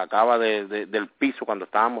que nos sacaba del piso cuando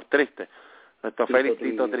estábamos tristes. Nuestro Félix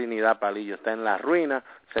Tito Trinidad, Palillo, está en la ruina,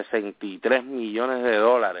 63 millones de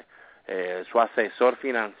dólares. Su asesor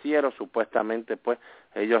financiero, supuestamente, pues,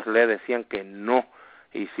 ellos le decían que no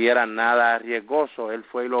hiciera nada riesgoso. Él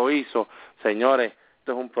fue y lo hizo. Señores,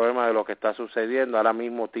 esto es un problema de lo que está sucediendo. Ahora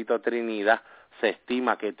mismo Tito Trinidad se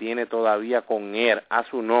estima que tiene todavía con él a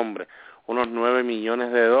su nombre unos 9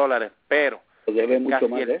 millones de dólares, pero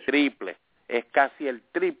es casi el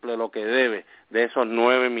triple lo que debe de esos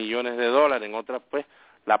 9 millones de dólares. En otras, pues,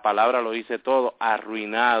 la palabra lo dice todo,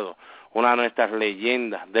 arruinado. Una de nuestras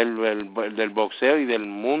leyendas del boxeo y del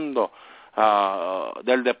mundo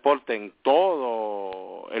del deporte en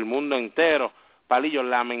todo el mundo entero. Palillo,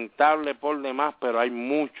 lamentable por demás, pero hay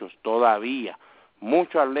muchos todavía,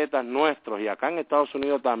 muchos atletas nuestros, y acá en Estados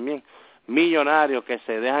Unidos también, millonarios que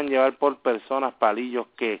se dejan llevar por personas, Palillos,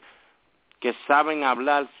 que saben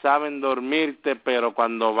hablar, saben dormirte, pero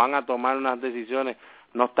cuando van a tomar unas decisiones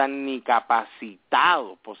no están ni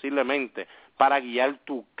capacitados posiblemente para guiar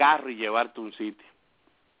tu carro y llevarte a un sitio.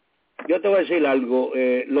 Yo te voy a decir algo,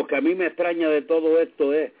 lo que a mí me extraña de todo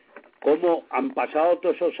esto es cómo han pasado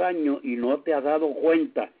todos esos años y no te has dado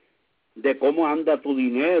cuenta de cómo anda tu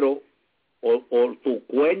dinero o tu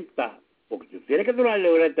cuenta, porque tú tienes que tener una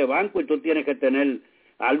libreta de banco y tú tienes que tener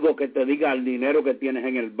algo que te diga el dinero que tienes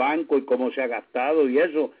en el banco y cómo se ha gastado y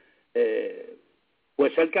eso.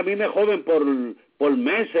 Pues el que a mí me joden por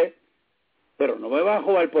meses, pero no me van a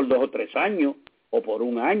joder por 2 o 3 años o por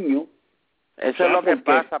 1 año. Eso es lo que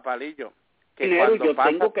pasa, Palillo. Que dinero, yo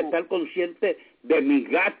tengo que estar consciente de mis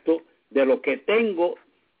gastos, de lo que tengo,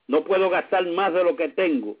 no puedo gastar más de lo que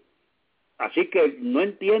tengo. Así que no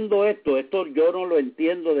entiendo esto yo no lo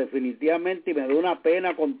entiendo definitivamente y me da una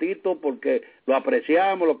pena con Tito porque lo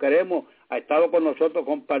apreciamos, lo queremos, ha estado con nosotros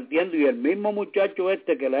compartiendo y el mismo muchacho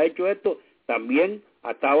que le ha hecho esto también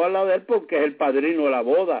ha estado al lado de él porque es el padrino de la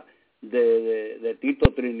boda de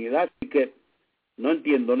Tito Trinidad. Así que no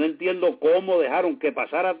entiendo cómo dejaron que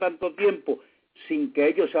pasara tanto tiempo sin que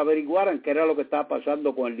ellos averiguaran qué era lo que estaba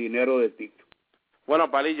pasando con el dinero de Tito. Bueno,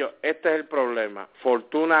 Palillo, este es el problema.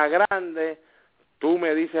 Fortuna grande, tú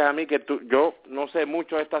me dices a mí que yo no sé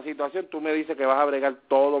mucho de esta situación, tú me dices que vas a bregar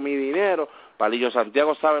todo mi dinero. Palillo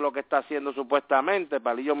Santiago sabe lo que está haciendo supuestamente.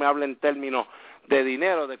 Palillo me habla en términos de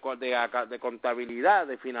dinero, de contabilidad,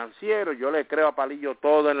 de financiero. Yo le creo a Palillo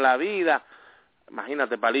todo en la vida.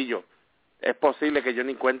 Imagínate, Palillo, es posible que yo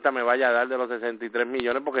ni cuenta me vaya a dar de los 63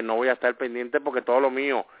 millones porque no voy a estar pendiente porque todo lo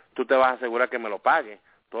mío tú te vas a asegurar que me lo pague.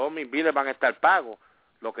 Todos mis biles van a estar pagos.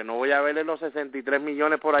 Lo que no voy a ver es los 63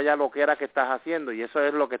 millones por allá, lo que era que estás haciendo. Y eso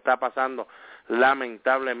es lo que está pasando,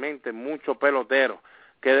 lamentablemente. Muchos peloteros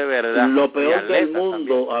que de verdad... Lo peor del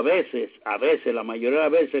mundo, también. a veces, la mayoría de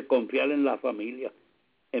las veces, confiar en la familia,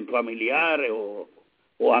 en familiares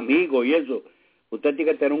o amigos y eso. Usted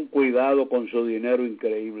tiene que tener un cuidado con su dinero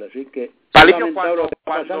increíble. Así que, Palillo, lo que está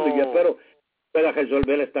pasando y yo espero pueda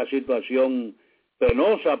resolver esta situación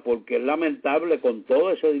penosa porque es lamentable con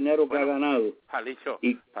todo ese dinero que ha ganado Palillo,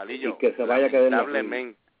 y que se vaya a quedar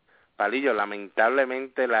en Palillo,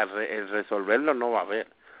 lamentablemente el resolverlo no va a haber.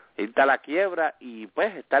 Irte a la quiebra y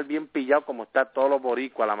pues estar bien pillado como está todos los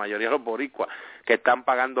boricuas, la mayoría de los boricuas que están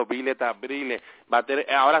pagando biles tras biles.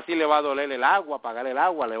 Ahora sí le va a doler el agua, pagar el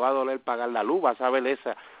agua, le va a doler pagar la luz, va a saber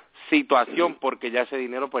esa situación porque ya ese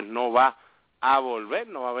dinero pues no va a volver,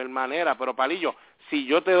 no va a haber manera. Pero Palillo, si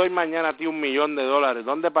yo te doy mañana a ti $1 millón,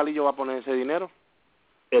 ¿dónde Palillo va a poner ese dinero?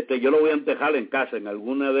 Yo lo voy a entejar en casa, en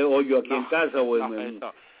alguna de hoyo aquí en casa o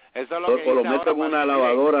eso es lo que lo meto en una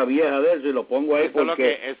lavadora vieja de eso y lo pongo ahí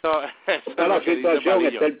porque está la situación,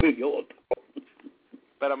 está el pilloto.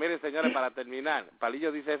 Pero miren, señores, para terminar,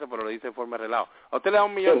 Palillo dice eso, pero lo dice en forma de relajo. A usted le da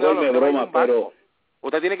 $1 millón, pero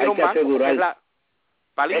usted tiene que ir a un banco. Asegurar.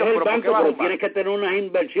 Palillo, es el banco, pero tienes que tener unas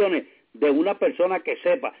inversiones de una persona que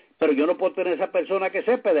sepa. Pero yo no puedo tener esa persona que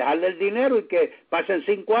sepa, dejarle el dinero y que pasen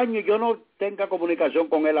 5 años y yo no tenga comunicación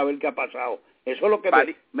con él a ver qué ha pasado. Eso es lo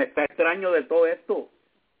que me está extraño de todo esto.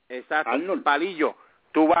 Exacto. Arnold. Palillo,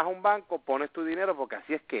 tú vas a un banco, pones tu dinero, porque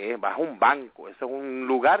así es que es, vas a un banco, eso es un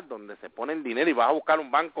lugar donde se pone el dinero y vas a buscar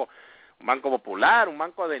un banco popular, un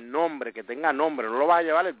banco de nombre, que tenga nombre, no lo vas a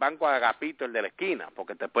llevar el banco de Agapito, el de la esquina,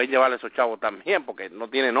 porque te pueden llevar esos chavos también, porque no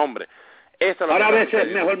tiene nombre. Eso es lo ahora que a veces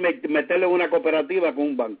es mejor meterle una cooperativa con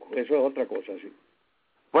un banco, eso es otra cosa, sí.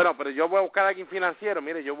 Bueno, pero yo voy a buscar a alguien financiero,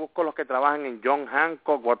 mire, yo busco los que trabajan en John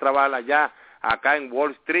Hancock, voy a trabajar allá, acá en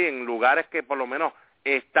Wall Street, en lugares que por lo menos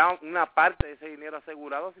está una parte de ese dinero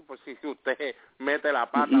asegurado, si usted mete la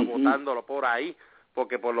pata botándolo por ahí,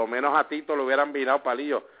 porque por lo menos a Tito lo hubieran virado,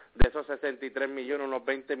 Palillo, de esos 63 millones, unos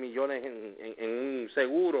 20 millones en un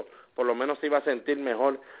seguro, por lo menos se iba a sentir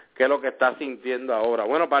mejor que lo que está sintiendo ahora.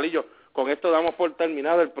 Bueno, Palillo, con esto damos por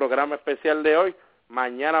terminado el programa especial de hoy.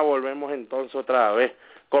 Mañana volvemos entonces otra vez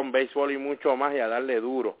con béisbol y mucho más y a darle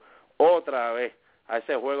duro otra vez a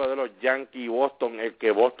ese juego de los Yankees y Boston, el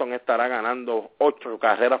que Boston estará ganando 8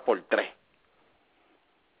 carreras por 3.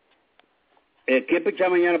 ¿Quién picha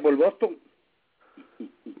mañana por Boston?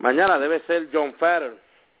 Mañana debe ser John Farrell.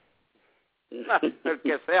 El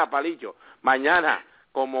que sea, Palillo. Mañana,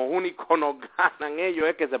 como único nos ganan ellos,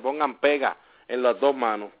 es que se pongan pega en las 2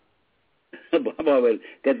 manos. Vamos a ver,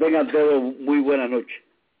 que tengan todos muy buena noche.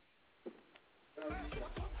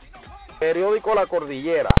 Periódico La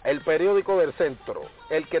Cordillera, el periódico del centro,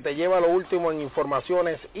 el que te lleva lo último en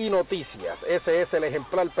informaciones y noticias. Ese es el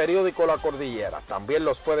ejemplar periódico La Cordillera. También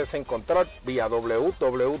los puedes encontrar vía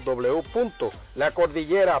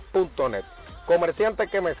www.lacordillera.net. Comerciante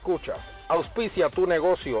que me escuchas, auspicia tu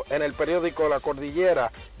negocio en el periódico La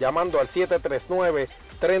Cordillera llamando al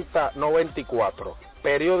 739-3094.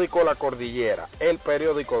 Periódico La Cordillera, el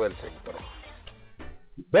periódico del centro.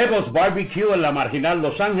 Bebos Barbecue en la Marginal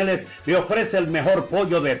Los Ángeles le ofrece el mejor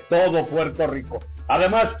pollo de todo Puerto Rico.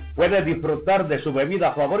 Además, puede disfrutar de su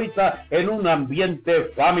bebida favorita en un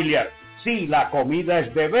ambiente familiar. Si la comida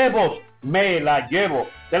es de Bebos, me la llevo.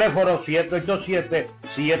 Teléfono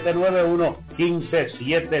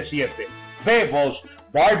 787-791-1577. Bebos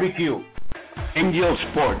Barbecue. Angel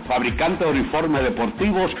Sport, fabricante de uniformes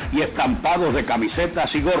deportivos y estampados de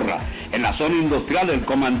camisetas y gorras. En la zona industrial El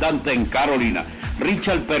Comandante en Carolina.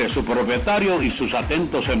 Richard Pérez, su propietario, y sus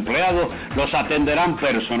atentos empleados los atenderán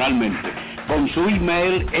personalmente. Con su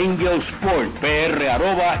email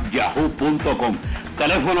angelsportpr@yahoo.com.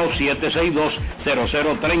 Teléfono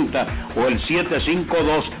 762-0030 o el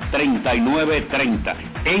 752-3930.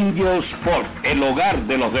 Angel Sport, el hogar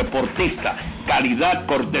de los deportistas. Calidad,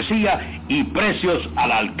 cortesía y precios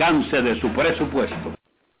al alcance de su presupuesto.